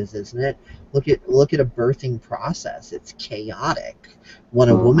birth is, isn't it? Look at a birthing process. It's chaotic. When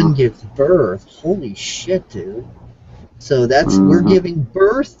a woman gives birth, holy shit, dude. So we're giving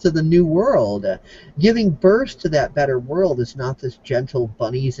birth to the new world. Giving birth to that better world is not this gentle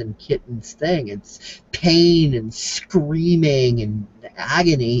bunnies and kittens thing. It's pain and screaming and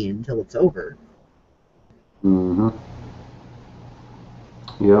agony until it's over. Yep,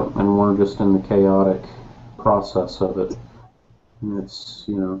 and we're just in the chaotic process of it. And it's,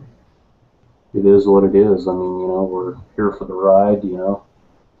 it is what it is. I mean, we're here for the ride,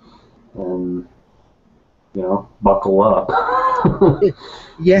 and buckle up.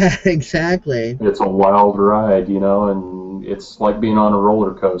 Yeah, exactly. It's a wild ride, and it's like being on a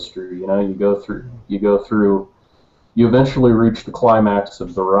roller coaster. You go through, you eventually reach the climax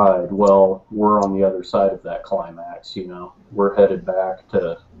of the ride. Well, we're on the other side of that climax. We're headed back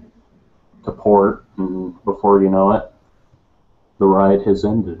to port, and before you know it, the ride has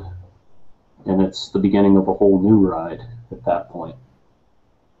ended, and it's the beginning of a whole new ride at that point.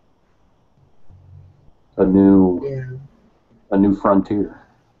 A new frontier.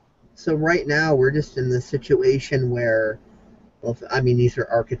 So right now we're just in the situation where, well, I mean, these are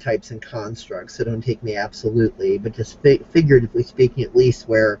archetypes and constructs, so don't take me absolutely, but just figuratively speaking, at least,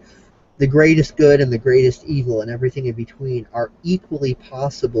 where the greatest good and the greatest evil and everything in between are equally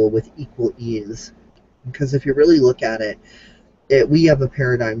possible with equal ease. Because if you really look at it, we have a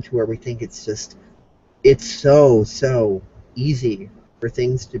paradigm to where we think it's so easy for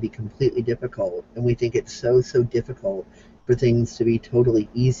things to be completely difficult, and we think it's so difficult for things to be totally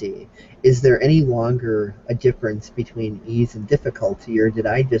easy. Is there any longer a difference between ease and difficulty, or did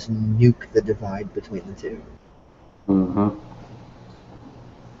I just nuke the divide between the two?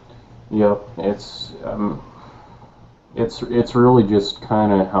 Yep, it's really just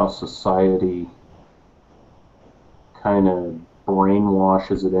kind of how society kind of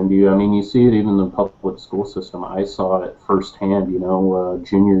brainwashes it into you. I mean, you see it even in the public school system. I saw it firsthand,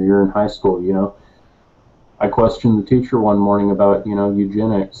 junior year in high school, I questioned the teacher one morning about,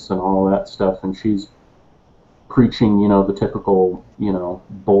 eugenics and all that stuff, and she's preaching, the typical,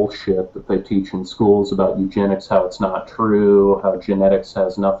 bullshit that they teach in schools about eugenics, how it's not true, how genetics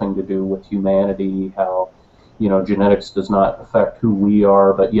has nothing to do with humanity, how, genetics does not affect who we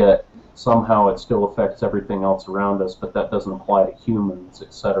are, but yet somehow it still affects everything else around us, but that doesn't apply to humans,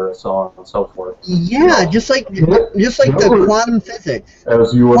 etc., so on and so forth. Yeah, just like the quantum physics.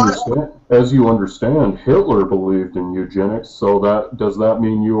 As you understand, Hitler believed in eugenics, so does that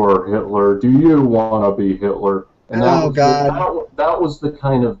mean you are Hitler? Do you want to be Hitler? And that was the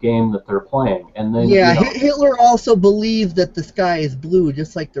kind of game that they're playing. And then Hitler also believed that the sky is blue,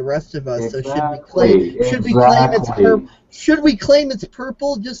 just like the rest of us. Exactly, so should we claim it's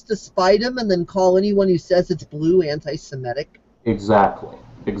purple just to spite him, and then call anyone who says it's blue anti-Semitic? Exactly.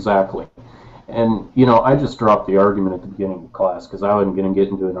 And I just dropped the argument at the beginning of class because I wasn't going to get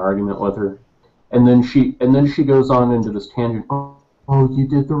into an argument with her. And then she goes on into this tangent. Oh, you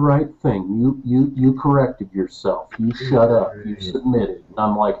did the right thing. You corrected yourself. You shut up. You submitted. And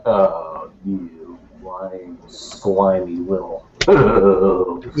I'm like, oh, you lying, slimy little.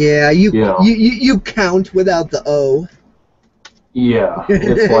 Yeah, you count without the O. Yeah,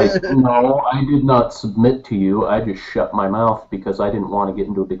 it's like, no, I did not submit to you. I just shut my mouth because I didn't want to get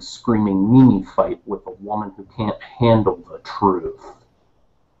into a big screaming Mimi fight with a woman who can't handle the truth.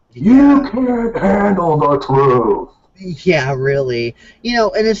 Yeah. You can't handle the truth. Yeah, really.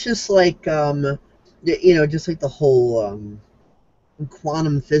 And it's just like, just like the whole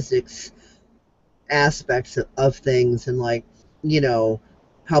quantum physics aspects of things, and like, you know,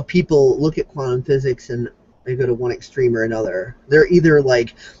 how people look at quantum physics and they go to one extreme or another. They're either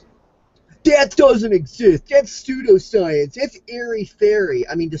like, that doesn't exist, that's pseudoscience, that's airy-fairy.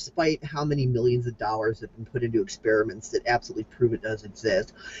 I mean, despite how many millions of dollars have been put into experiments that absolutely prove it does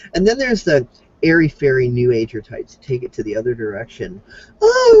exist. And then there's the airy-fairy New Ager types who take it to the other direction.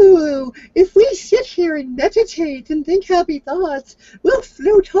 Oh, if we sit here and meditate and think happy thoughts, we'll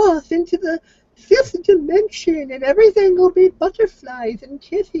float off into the fifth dimension and everything will be butterflies and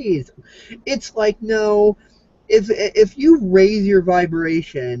kitties. It's like, no. If you raise your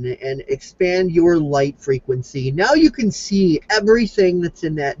vibration and expand your light frequency, now you can see everything that's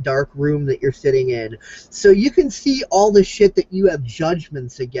in that dark room that you're sitting in. So you can see all the shit that you have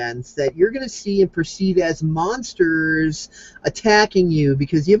judgments against, that you're going to see and perceive as monsters attacking you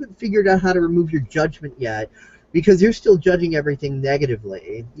because you haven't figured out how to remove your judgment yet. Because you're still judging everything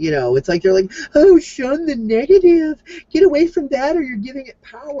negatively. You know, it's like they're like, oh, shun the negative. Get away from that or you're giving it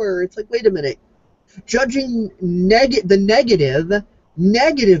power. It's like, wait a minute. Judging the negative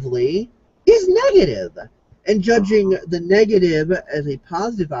negatively is negative. And judging the negative as a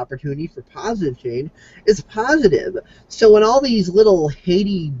positive opportunity for positive change is positive. So when all these little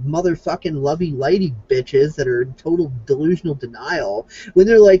Haiti motherfucking lovey-lighty bitches that are in total delusional denial, when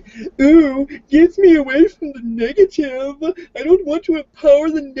they're like, ooh, get me away from the negative, I don't want to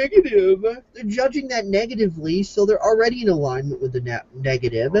empower the negative, they're judging that negatively, so they're already in alignment with the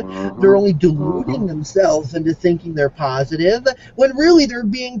negative. They're only deluding themselves into thinking they're positive, when really they're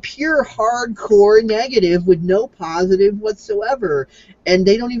being pure hardcore negative with no positive whatsoever, and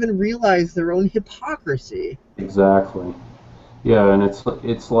they don't even realize their own hypocrisy. Exactly. Yeah, and it's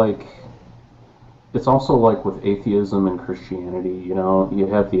like, it's also like with atheism and Christianity. You know, you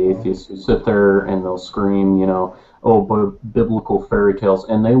have the atheists who sit there and they'll scream, you know, oh, biblical fairy tales,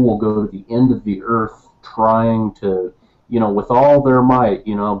 and they will go to the end of the earth trying to, you know, with all their might,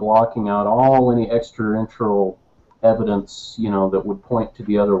 you know, blocking out all any extraterrestrial evidence, you know, that would point to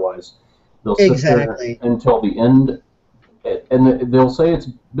the otherwise. They'll sit Exactly. there until the end, and they'll say it's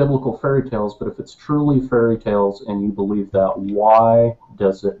biblical fairy tales, but if it's truly fairy tales and you believe that, why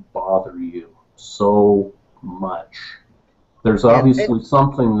does it bother you so much? There's obviously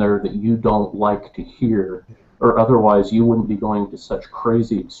something there that you don't like to hear, or otherwise you wouldn't be going to such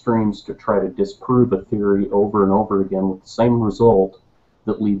crazy extremes to try to disprove a theory over and over again with the same result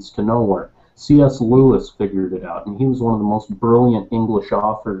that leads to nowhere. C.S. Lewis figured it out, and he was one of the most brilliant English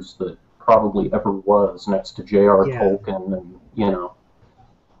authors that probably ever was, next to J.R. Tolkien, and you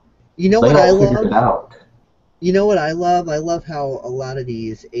know what I love? Figured it out. You know what I love? I love how a lot of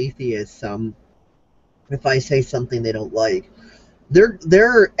these atheists, if I say something they don't like,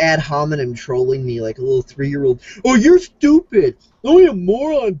 they're ad hominem trolling me like a little 3-year-old. Oh, you're stupid. Only a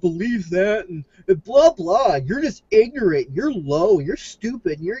moron believes that, and blah blah. You're just ignorant. You're low. You're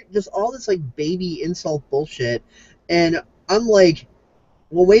stupid. You're just all this like baby insult bullshit. And I'm like,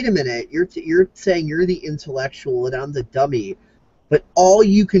 well, wait a minute. You're saying you're the intellectual and I'm the dummy, but all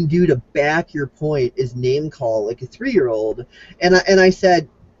you can do to back your point is name call like a 3-year-old. And I said,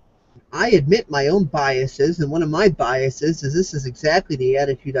 I admit my own biases, and one of my biases is this is exactly the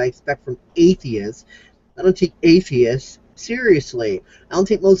attitude I expect from atheists. I don't take atheists seriously. I don't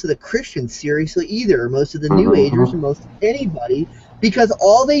take most of the Christians seriously either, or most of the New Agers, or most of anybody, because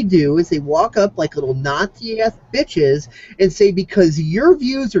all they do is they walk up like little Nazi-ass bitches and say, because your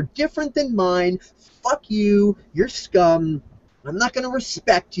views are different than mine, fuck you, you're scum, I'm not going to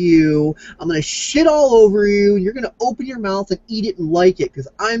respect you, I'm going to shit all over you, and you're going to open your mouth and eat it and like it, because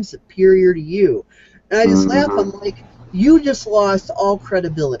I'm superior to you. And I just laugh, I'm like, you just lost all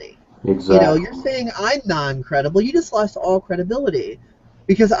credibility. Exactly. You know, you're saying I'm non-credible, you just lost all credibility.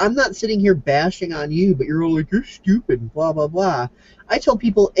 Because I'm not sitting here bashing on you, but you're all like, you're stupid, and blah, blah, blah. I tell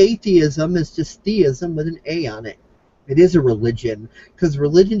people atheism is just theism with an A on it. It is a religion, because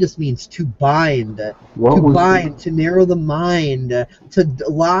religion just means to bind, to narrow the mind, to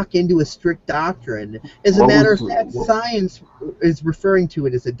lock into a strict doctrine. As a matter of fact, science is referring to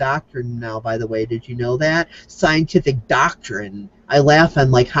it as a doctrine now, by the way. Did you know that? Scientific doctrine. I laugh,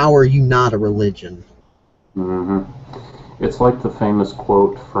 I'm like, how are you not a religion? It's like the famous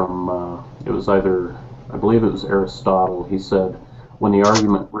quote from, it was either, I believe it was Aristotle. He said, when the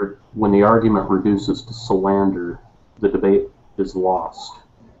argument reduces to slander, the debate is lost.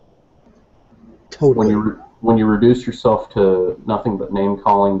 Totally. When you reduce yourself to nothing but name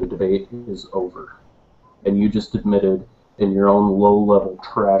calling, the debate is over. And you just admitted in your own low-level,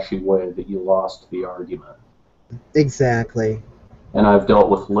 trashy way that you lost the argument. Exactly. And I've dealt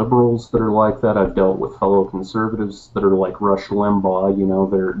with liberals that are like that. I've dealt with fellow conservatives that are like Rush Limbaugh. You know,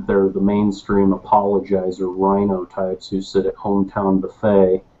 they're the mainstream apologizer rhino types who sit at hometown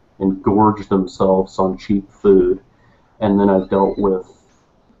buffet and gorge themselves on cheap food. And then I've dealt with,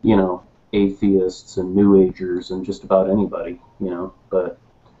 you know, atheists and New Agers and just about anybody. You know, but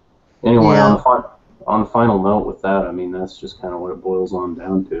anyway, Yeah. on the final note with that, I mean, that's just kind of what it boils on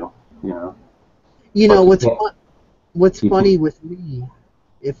down to. You know, You it's know like what's you funny can't. with me,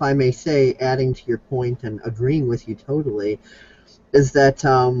 if I may say, adding to your point and agreeing with you totally, is that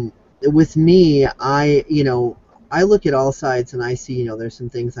with me, I look at all sides and I see, there's some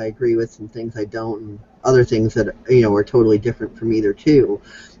things I agree with, some things I don't, and other things that, are totally different from either too.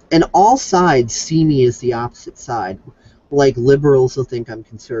 And all sides see me as the opposite side. Like liberals will think I'm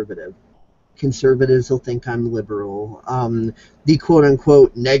conservative. Conservatives will think I'm liberal. The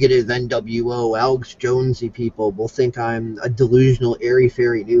quote-unquote negative NWO Alex Jonesy people will think I'm a delusional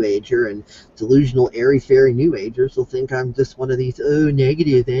airy-fairy New Ager, and delusional airy-fairy New Agers will think I'm just one of these,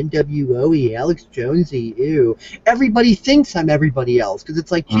 negative NWO-y Alex Jonesy, ew. Everybody thinks I'm everybody else, because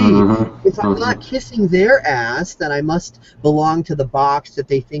it's like, gee, if I'm not kissing their ass, then I must belong to the box that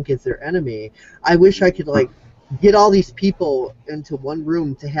they think is their enemy. I wish I could, get all these people into one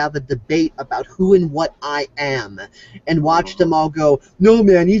room to have a debate about who and what I am, and watch them all go, no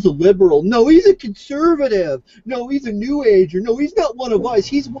man, he's a liberal, no, he's a conservative, no, he's a New Ager, no, he's not one of us,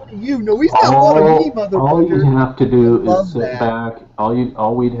 he's one of you, no, he's not one of me, All you'd motherfucker. have to I do is love sit that. back.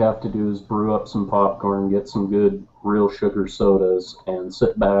 All we'd have to do is brew up some popcorn, get some good real sugar sodas, and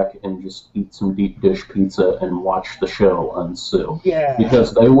sit back and just eat some deep dish pizza and watch the show ensue. Yeah.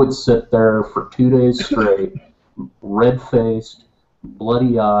 Because they would sit there for 2 days straight, red-faced,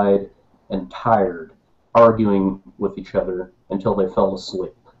 bloody-eyed, and tired, arguing with each other until they fell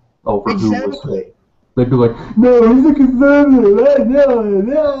asleep over who was who. Exactly. They'd be like, no, he's a conservative,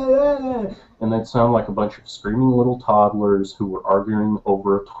 no, and they'd sound like a bunch of screaming little toddlers who were arguing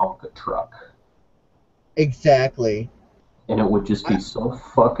over a Tonka truck. Exactly. And it would just be so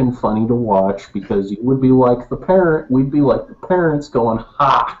fucking funny to watch because you would be like the parent, we'd be like the parents going,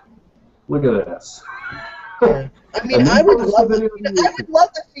 ha, look at this. Yeah. I mean, And then I would post the love, video to I would YouTube.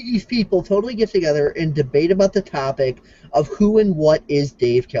 love to see these people totally get together and debate about the topic of who and what is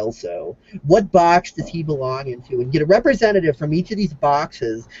Dave Kelso. What box does he belong into? And get a representative from each of these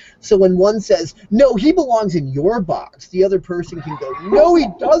boxes. So when one says, no, he belongs in your box, the other person can go, no, he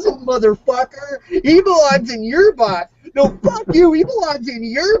doesn't, motherfucker. He belongs in your box. No, fuck you. He belongs in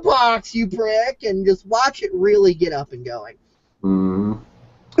your box, you prick. And just watch it really get up and going. Mm,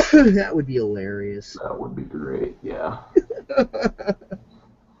 That would be hilarious. that would be great, yeah.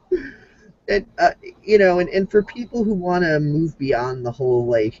 And and for people who want to move beyond the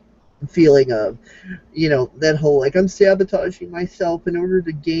whole feeling of that whole I'm sabotaging myself in order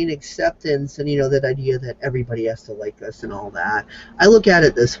to gain acceptance, and that idea that everybody has to like us and all that, I look at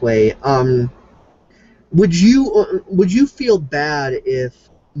it this way. Would you feel bad if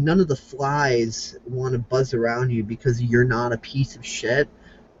none of the flies want to buzz around you because you're not a piece of shit?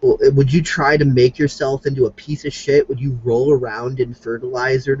 Would you try to make yourself into a piece of shit? Would you roll around in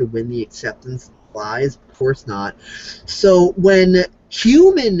fertilizer to win the acceptance of flies? Of course not. So when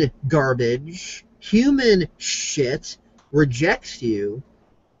human garbage, human shit rejects you,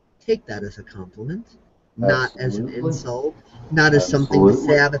 take that as a compliment, not as an Absolutely. insult, not as something to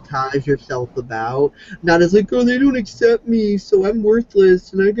Absolutely. sabotage yourself about, not as oh, they don't accept me, so I'm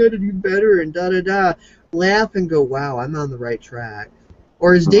worthless and I gotta do better and da da da. Laugh and go, wow, I'm on the right track.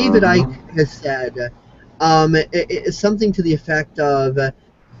 Or as David Icke Mm-hmm. has said, it's something to the effect of,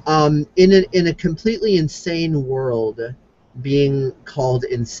 in a completely insane world, being called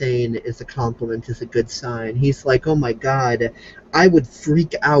insane is a compliment, is a good sign. He's like, oh my god, I would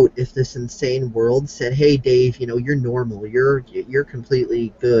freak out if this insane world said, hey Dave, you're normal, you're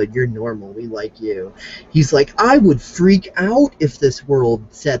completely good, you're normal, we like you. He's like, I would freak out if this world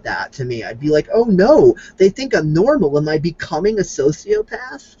said that to me. I'd be like, oh no, they think I'm normal, am I becoming a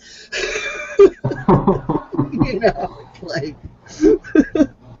sociopath? It's like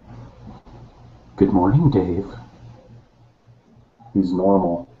Good morning, Dave. He's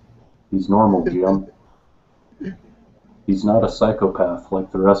normal. He's normal, Jim. He's not a psychopath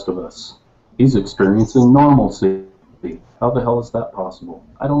like the rest of us. He's experiencing normalcy. How the hell is that possible?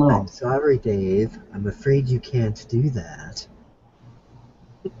 I don't I'm know. sorry, Dave. I'm afraid you can't do that.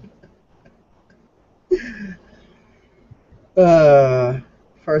 As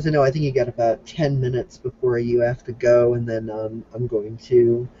far as I know, I think you got about 10 minutes before you have to go, and then I'm going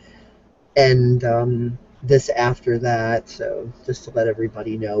to end. this after that. So just to let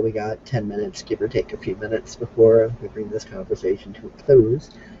everybody know, we got 10 minutes, give or take a few minutes, before we bring this conversation to a close.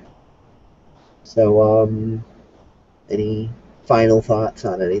 So, any final thoughts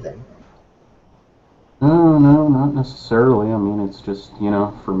on anything? No, no, not necessarily. I mean, it's just,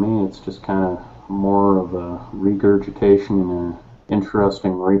 for me, it's just kind of more of a regurgitation and an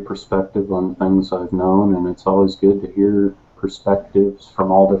interesting retrospective on things I've known, and it's always good to hear perspectives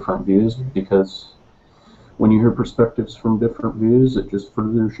from all different views, because when you hear perspectives from different views, it just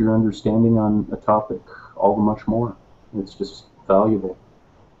furthers your understanding on a topic all the much more. It's just valuable.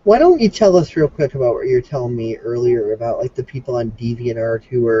 Why don't you tell us real quick about what you were telling me earlier about like the people on DeviantArt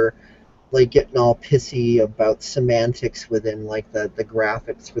who were like getting all pissy about semantics within like the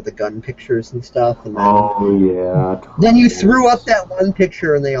graphics for the gun pictures and stuff, and Oh, yeah. then you threw up that one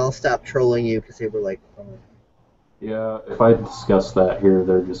picture and they all stopped trolling you because they were like, oh. Yeah, if I discuss that here,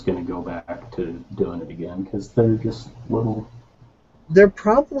 they're just going to go back to doing it again, because they're just little... They're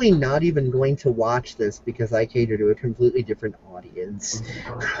probably not even going to watch this because I cater to a completely different audience.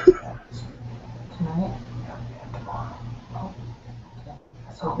 Tonight? Oh, okay.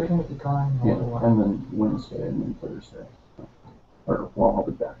 So you're going to be gone Yeah, all the while. and then Wednesday and then Thursday. Or, well, I'll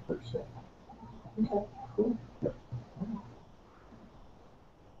be back Thursday. Okay, cool. Yep.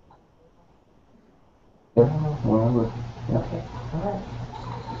 Yeah, whatever. Yeah. Okay,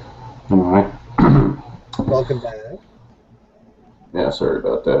 all right. Anyway. Welcome back. Yeah, sorry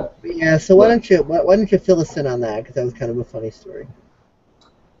about that. Yeah, so why don't you fill us in on that, because that was kind of a funny story.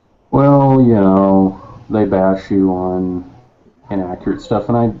 Well, they bash you on inaccurate stuff,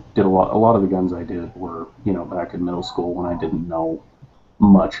 and I did a lot of the guns I did were, back in middle school when I didn't know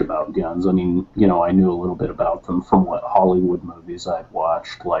much about guns. I mean, I knew a little bit about them from what Hollywood movies I'd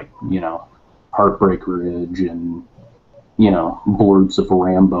watched, like, Heartbreak Ridge and, blurbs of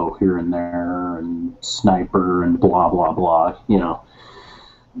Rambo here and there, and Sniper and blah, blah, blah,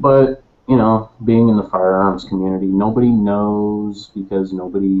 But, being in the firearms community, nobody knows, because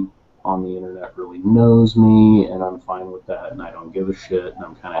nobody on the internet really knows me, and I'm fine with that, and I don't give a shit, and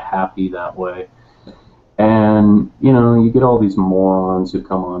I'm kind of happy that way. And, you get all these morons who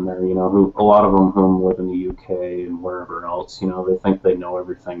come on there, who, a lot of them whom live in the UK and wherever else, they think they know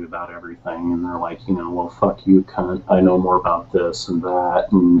everything about everything, and they're like, well, fuck you, cunt, I know more about this and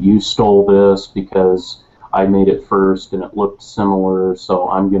that, and you stole this because I made it first and it looked similar, so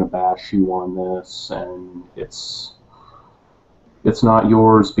I'm going to bash you on this, and it's not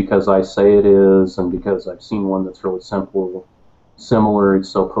yours because I say it is, and because I've seen one that's really similar,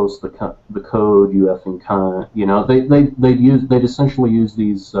 so post the code, you effing cunt. They'd essentially use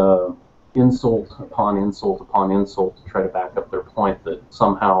these insult upon insult upon insult to try to back up their point that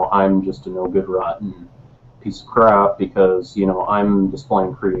somehow I'm just a no good, rotten piece of crap because I'm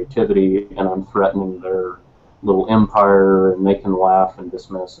displaying creativity and I'm threatening their little empire, and they can laugh and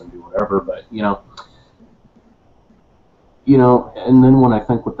dismiss and do whatever. But and then when I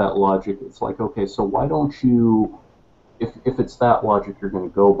think with that logic, it's like, okay, so why don't you? If it's that logic you're going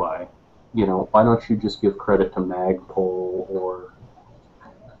to go by, why don't you just give credit to Magpul or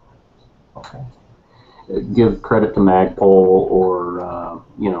give credit to Magpul or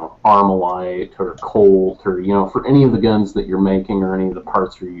Armalite or Colt or for any of the guns that you're making or any of the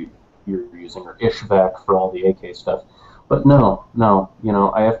parts you're using, or Ishvac for all the AK stuff. But no,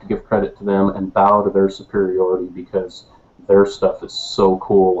 I have to give credit to them and bow to their superiority because their stuff is so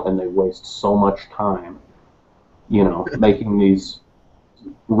cool and they waste so much time making these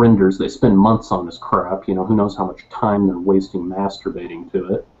renders. They spend months on this crap, who knows how much time they're wasting masturbating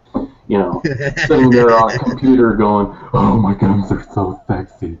to it, sitting there on a computer going, oh, my guns are so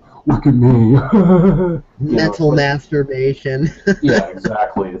sexy, look at me. Mental masturbation. Yeah,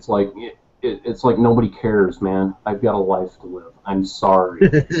 exactly. It's like it's like nobody cares, man. I've got a life to live. I'm sorry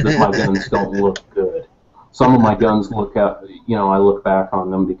that my guns don't look good. Some of my guns look out, I look back on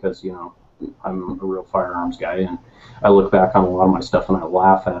them because, I'm a real firearms guy, and I look back on a lot of my stuff and I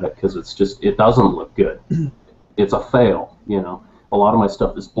laugh at it because it doesn't look good. It's a fail, A lot of my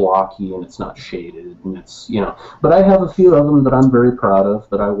stuff is blocky and it's not shaded, and it's, But I have a few of them that I'm very proud of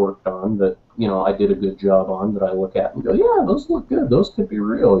that I worked on that, I did a good job on that I look at and go, yeah, those look good. Those could be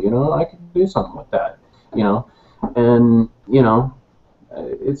real, I could do something with that, And,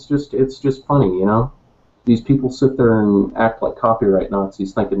 it's just funny, These people sit there and act like copyright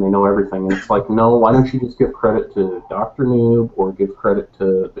Nazis thinking they know everything, and it's like, no, why don't you just give credit to Dr. Noob or give credit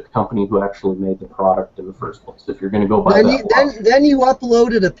to the company who actually made the product in the first place if you're going to go by then you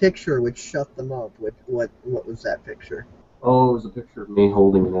uploaded a picture which shut them up. What was that picture? Oh, it was a picture of me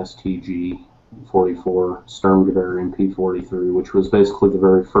holding an STG 44 Sturmgewehr MP43, which was basically the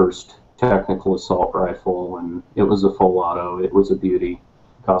very first technical assault rifle, and it was a full auto. It was a beauty.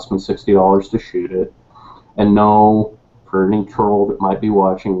 Cost me $60 to shoot it. And no, for any troll that might be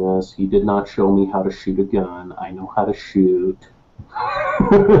watching this, he did not show me how to shoot a gun. I know how to shoot.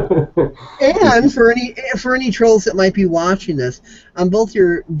 And for any trolls that might be watching this, on both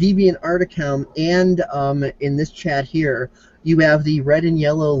your DeviantArt account and in this chat here, you have the red and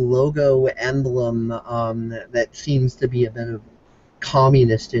yellow logo emblem that seems to be a bit of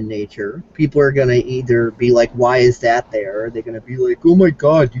communist in nature. People are going to either be like, why is that there? Or they're going to be like, oh my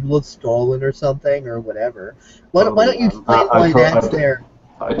god, you love Stalin or something, or whatever. Why don't you explain why that's there?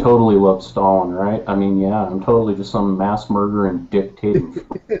 I totally love Stalin, right? I mean, yeah, I'm totally just some mass murdering, dictating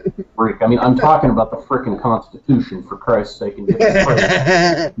freak. I mean, I'm talking about the frickin' Constitution, for Christ's sake, and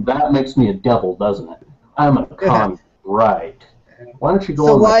that makes me a devil, doesn't it? I'm a communist, right? Why don't you go?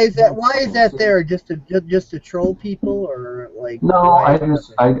 So why is that there? Just to troll people, or like? No, I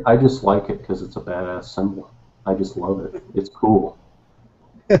just like it because it's a badass symbol. I just love it. It's cool.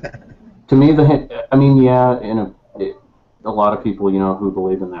 To me, I mean, yeah, a lot of people, you know, who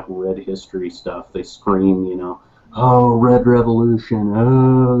believe in that red history stuff, they scream, you know, oh, red revolution,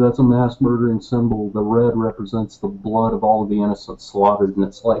 oh, that's a mass murdering symbol. The red represents the blood of all of the innocent slaughtered, and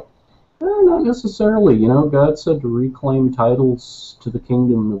it's like, not necessarily, you know. God said to reclaim titles to the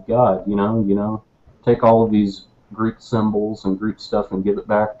kingdom of God, you know, take all of these Greek symbols and Greek stuff and give it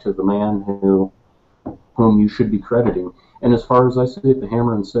back to the man whom you should be crediting. And as far as I see it, the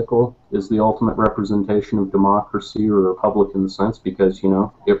hammer and sickle is the ultimate representation of democracy or republic in the sense, because, you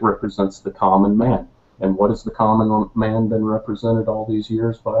know, it represents the common man. And what has the common man been represented all these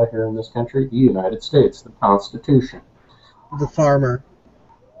years by here in this country? The United States, the Constitution. The farmer.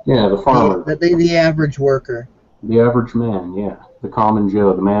 Yeah, the farmer. The average worker. The average man, yeah. The common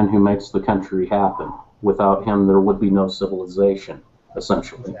Joe, the man who makes the country happen. Without him, there would be no civilization,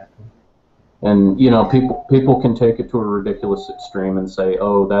 essentially. Exactly. And, you know, people can take it to a ridiculous extreme and say,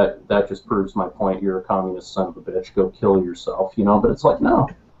 oh, that just proves my point. You're a communist son of a bitch. Go kill yourself, you know. But it's like, no,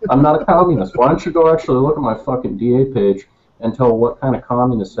 I'm not a communist. Why don't you go actually look at my fucking DA page and tell what kind of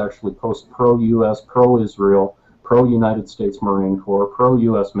communists actually post pro-U.S., pro-Israel, pro-United States Marine Corps,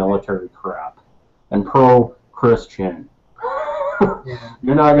 pro-U.S. military crap, and pro-Christian. Yeah.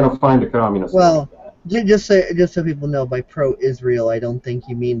 You're not going to find a communist like that. Just so people know, by pro-Israel, I don't think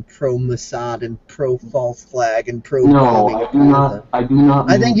you mean pro-Mossad and pro-false flag and pro-bombing. No, I do not.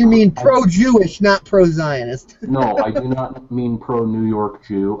 I think you mean pro-Jewish, not pro-Zionist. No, I do not mean pro-New York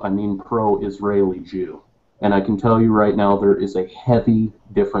Jew. I mean pro-Israeli Jew. And I can tell you right now, there is a heavy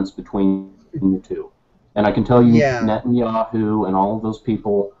difference between the two. And I can tell you, Netanyahu and all of those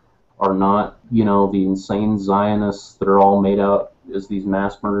people are not, you know, the insane Zionists that are all made out as these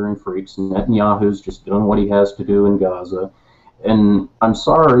mass murdering freaks. Netanyahu's just doing what he has to do in Gaza. And I'm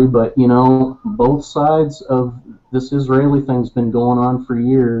sorry, but, you know, both sides of this Israeli thing's been going on for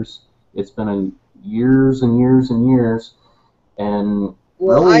years. It's been years and years and years. And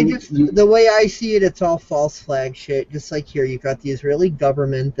well, really, the way I see it, it's all false flag shit. Just like here, you've got the Israeli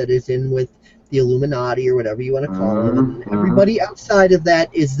government that is in with the Illuminati or whatever you want to call it. And everybody outside of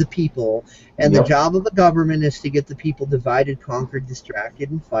that is the people. And the job of the government is to get the people divided, conquered,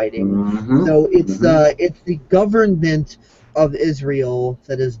 distracted, and fighting. So it's the government of Israel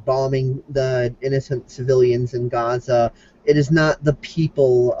that is bombing the innocent civilians in Gaza. It is not the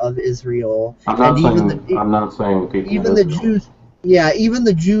people of Israel. I'm not saying the people. Even the Jews. Yeah, even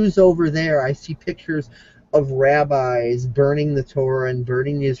the Jews over there, I see pictures of rabbis burning the Torah and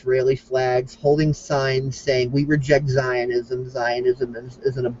burning the Israeli flags, holding signs saying, we reject Zionism. Zionism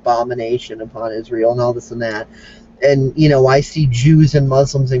is an abomination upon Israel, and all this and that. And, you know, I see Jews and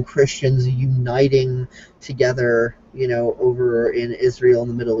Muslims and Christians uniting together, you know, over in Israel and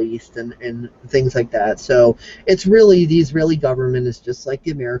the Middle East and things like that. So it's really, the Israeli government is just like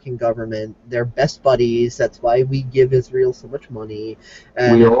the American government. They're best buddies. That's why we give Israel so much money.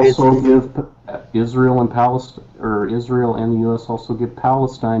 And we also give Israel and Palestine, or Israel and the U.S. also give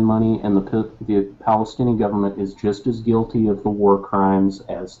Palestine money, and the Palestinian government is just as guilty of the war crimes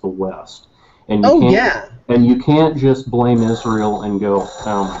as the West. And and you can't just blame Israel and go,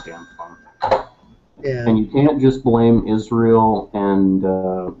 oh my damn phone. Yeah. And you can't just blame Israel and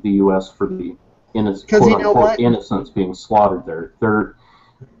the U.S. for the quote-unquote innocents being slaughtered there.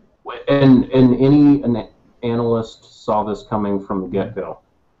 And any analyst saw this coming from the get-go.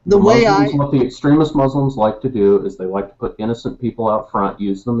 What the extremist Muslims like to do is they like to put innocent people out front,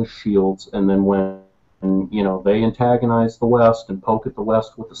 use them as shields, and then when you know, they antagonize the West and poke at the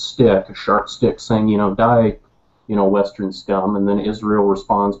West with a sharp stick, saying, you know, die, you know, Western scum, and then Israel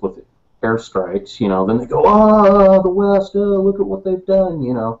responds with airstrikes, you know, then they go, the West, look at what they've done,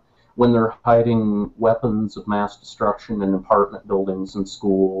 you know. when they're hiding weapons of mass destruction in apartment buildings and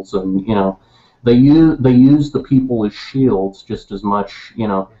schools, and they use the people as shields just as much.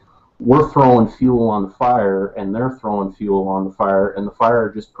 We're throwing fuel on the fire, and they're throwing fuel on the fire, and the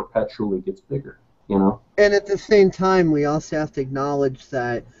fire just perpetually gets bigger. And at the same time, we also have to acknowledge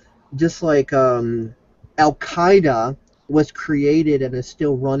that just like Al-Qaeda was created and is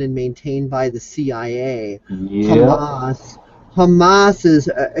still run and maintained by the CIA, Yep.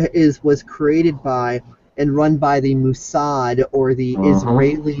 Hamas was created by and run by the Mossad, or the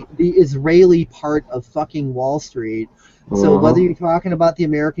Israeli part of fucking Wall Street. So whether you're talking about the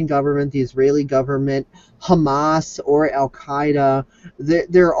American government, the Israeli government, Hamas, or Al-Qaeda,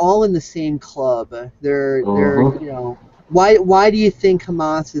 they're all in the same club. They're why do you think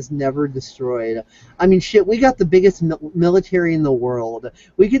Hamas is never destroyed? I mean, shit, we got the biggest military in the world.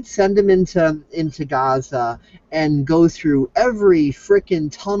 We could send them into Gaza and go through every frickin'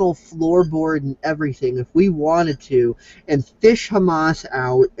 tunnel, floorboard, and everything if we wanted to, and fish Hamas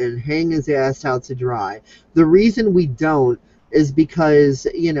out and hang his ass out to dry. The reason we don't is because,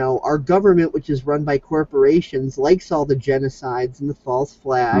 our government, which is run by corporations, likes all the genocides and the false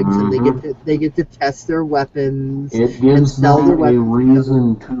flags, and they get to test their weapons. It gives them a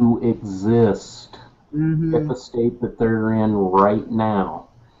reason to exist in the state that they're in right now,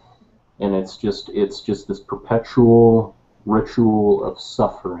 and it's just this perpetual ritual of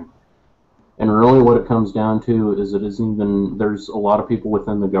suffering. And really what it comes down to is there's a lot of people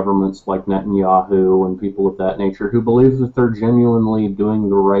within the governments like Netanyahu and people of that nature who believe that they're genuinely doing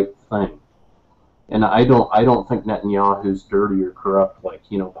the right thing. And I don't think Netanyahu's dirty or corrupt like,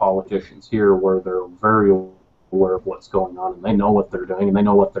 politicians here, where they're very aware of what's going on and they know what they're doing and they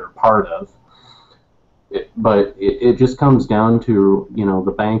know what they're a part of. But it just comes down to,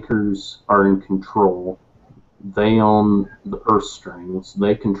 the bankers are in control. They own the purse strings.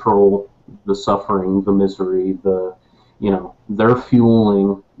 They control the suffering, the misery, they're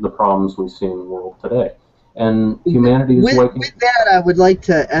fueling the problems we see in the world today. And humanity is waking. With that, I would like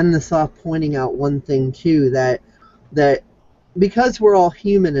to end this off pointing out one thing too, that because we're all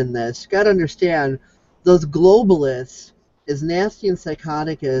human in this, you got to understand, those globalists, as nasty and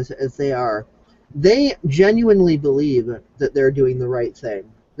psychotic as they are, they genuinely believe that they're doing the right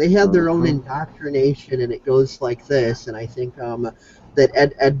thing. They have their own indoctrination, and it goes like this, and I think that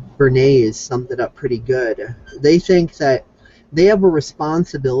Ed Bernays summed it up pretty good. They think that they have a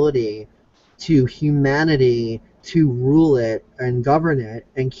responsibility to humanity to rule it and govern it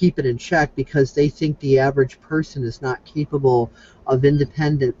and keep it in check, because they think the average person is not capable of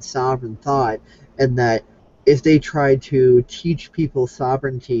independent sovereign thought, and that if they tried to teach people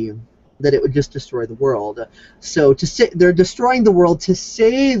sovereignty, that it would just destroy the world. So they're destroying the world to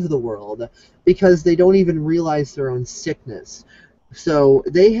save the world, because they don't even realize their own sickness. So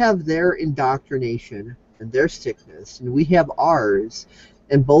they have their indoctrination and their sickness, and we have ours,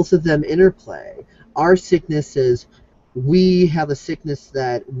 and both of them interplay. Our sickness is, we have a sickness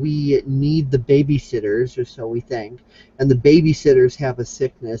that we need the babysitters, or so we think, and the babysitters have a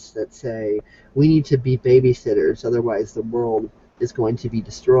sickness that say, we need to be babysitters, otherwise the world is going to be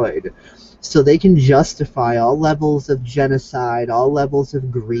destroyed. So they can justify all levels of genocide, all levels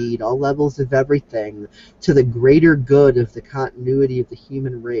of greed, all levels of everything to the greater good of the continuity of the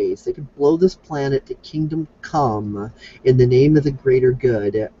human race. They can blow this planet to kingdom come in the name of the greater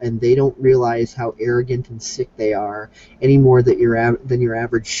good, and they don't realize how arrogant and sick they are any more than your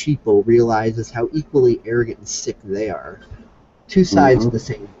average sheeple realizes how equally arrogant and sick they are. Two sides of the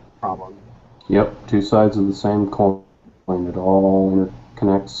same problem. Yep, two sides of the same coin. It all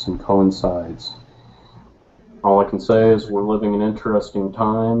interconnects and coincides. All I can say is we're living in interesting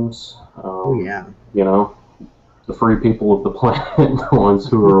times. The free people of the planet, the ones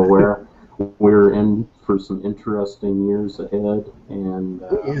who are aware, we're in for some interesting years ahead. And,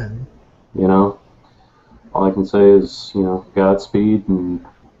 all I can say is, Godspeed, and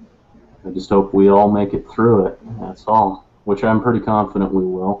I just hope we all make it through it. That's all. Which I'm pretty confident we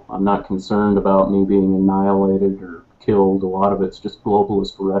will. I'm not concerned about me being annihilated or killed. A lot of it's just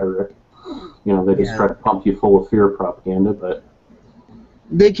globalist rhetoric. They just try to pump you full of fear propaganda, but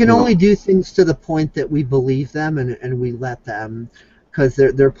they can only do things to the point that we believe them, and we let them, because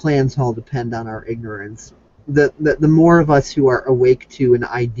their plans all depend on our ignorance. The more of us who are awake to an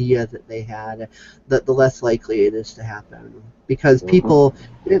idea that they had, the less likely it is to happen. Because people,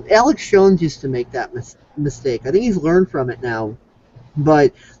 Alex Jones used to make that mistake. I think he's learned from it now.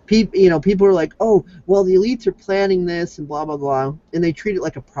 But people are like, oh, well, the elites are planning this and blah blah blah, and they treat it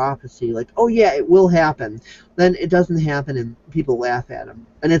like a prophecy, like, oh yeah, it will happen. Then it doesn't happen, and people laugh at them.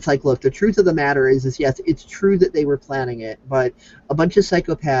 And it's like, look, the truth of the matter is yes, it's true that they were planning it, but a bunch of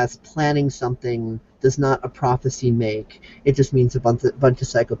psychopaths planning something does not a prophecy make. It just means a bunch of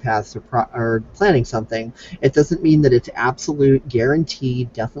psychopaths are planning something. It doesn't mean that it's absolute,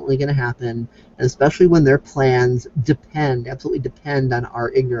 guaranteed, definitely going to happen. And especially when their plans absolutely depend on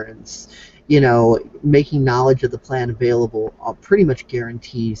our ignorance. Making knowledge of the plan available pretty much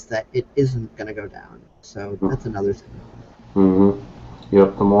guarantees that it isn't going to go down. So that's another thing. Mm-hmm.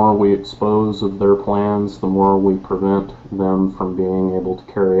 Yep, the more we expose of their plans, the more we prevent them from being able to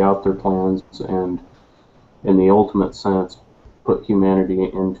carry out their plans and, in the ultimate sense, put humanity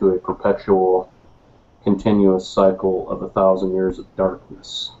into a perpetual, continuous cycle of 1,000 years of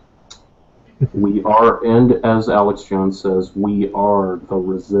darkness. We are, and as Alex Jones says, we are the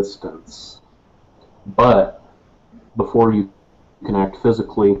resistance. But before you can act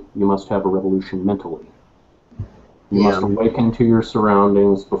physically, you must have a revolution mentally. You must awaken to your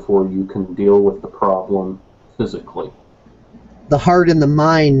surroundings before you can deal with the problem physically. The heart and the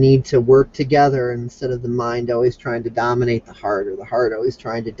mind need to work together instead of the mind always trying to dominate the heart, or the heart always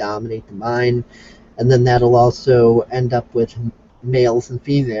trying to dominate the mind. And then that'll also end up with males and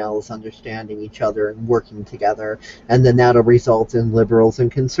females understanding each other and working together, and then that'll result in liberals and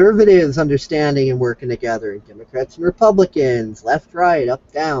conservatives understanding and working together, Democrats and Republicans, left, right, up,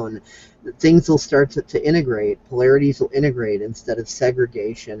 down. Things will start to integrate. Polarities will integrate instead of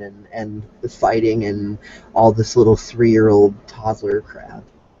segregation and fighting and all this little 3-year-old toddler crap.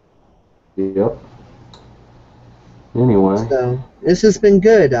 Yep. Anyway. So this has been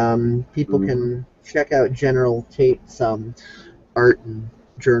good. People can check out General Tate's art and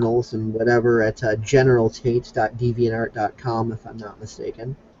journals and whatever at generaltate.deviantart.com, if I'm not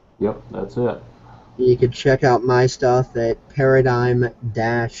mistaken. Yep, that's it. You can check out my stuff at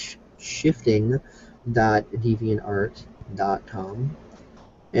paradigm-shifting.deviantart.com.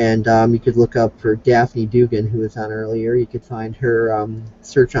 And you could look up for Daphne Dugan, who was on earlier. You could find her,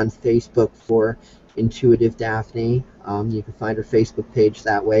 search on Facebook for Intuitive Daphne. You can find her Facebook page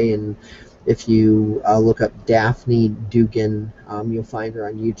that way, and if you look up Daphne Dugan, you'll find her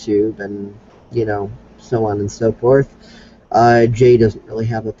on YouTube, and so on and so forth. Jay doesn't really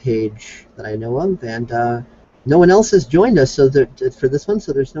have a page that I know of, and no one else has joined us for this one,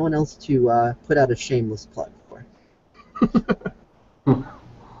 so there's no one else to put out a shameless plug for.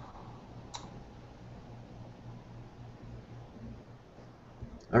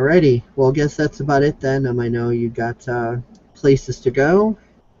 Alrighty, well, I guess that's about it then. I know you got places to go.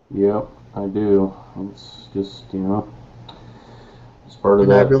 Yep, I do. It's just, it's part of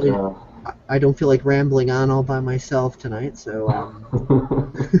that. I don't feel like rambling on all by myself tonight, so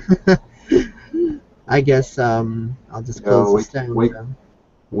I guess I'll just close this down.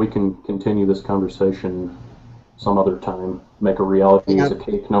 We can continue this conversation some other time. Make a reality as a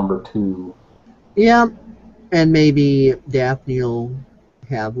cake number 2. Yeah, and maybe Daphne will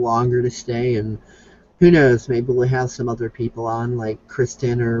have longer to stay, and who knows, maybe we'll have some other people on, like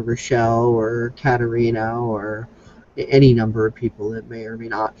Kristen or Rochelle or Katerina or any number of people that may or may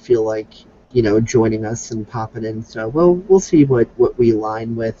not feel like joining us and popping in. So we'll see what we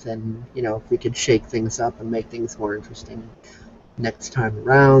align with, and if we could shake things up and make things more interesting next time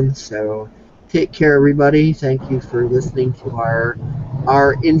around. So take care, everybody. Thank you for listening to our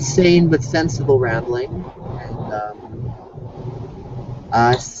insane but sensible rambling,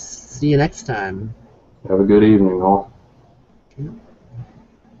 and see you next time. Have a good evening, all. Okay.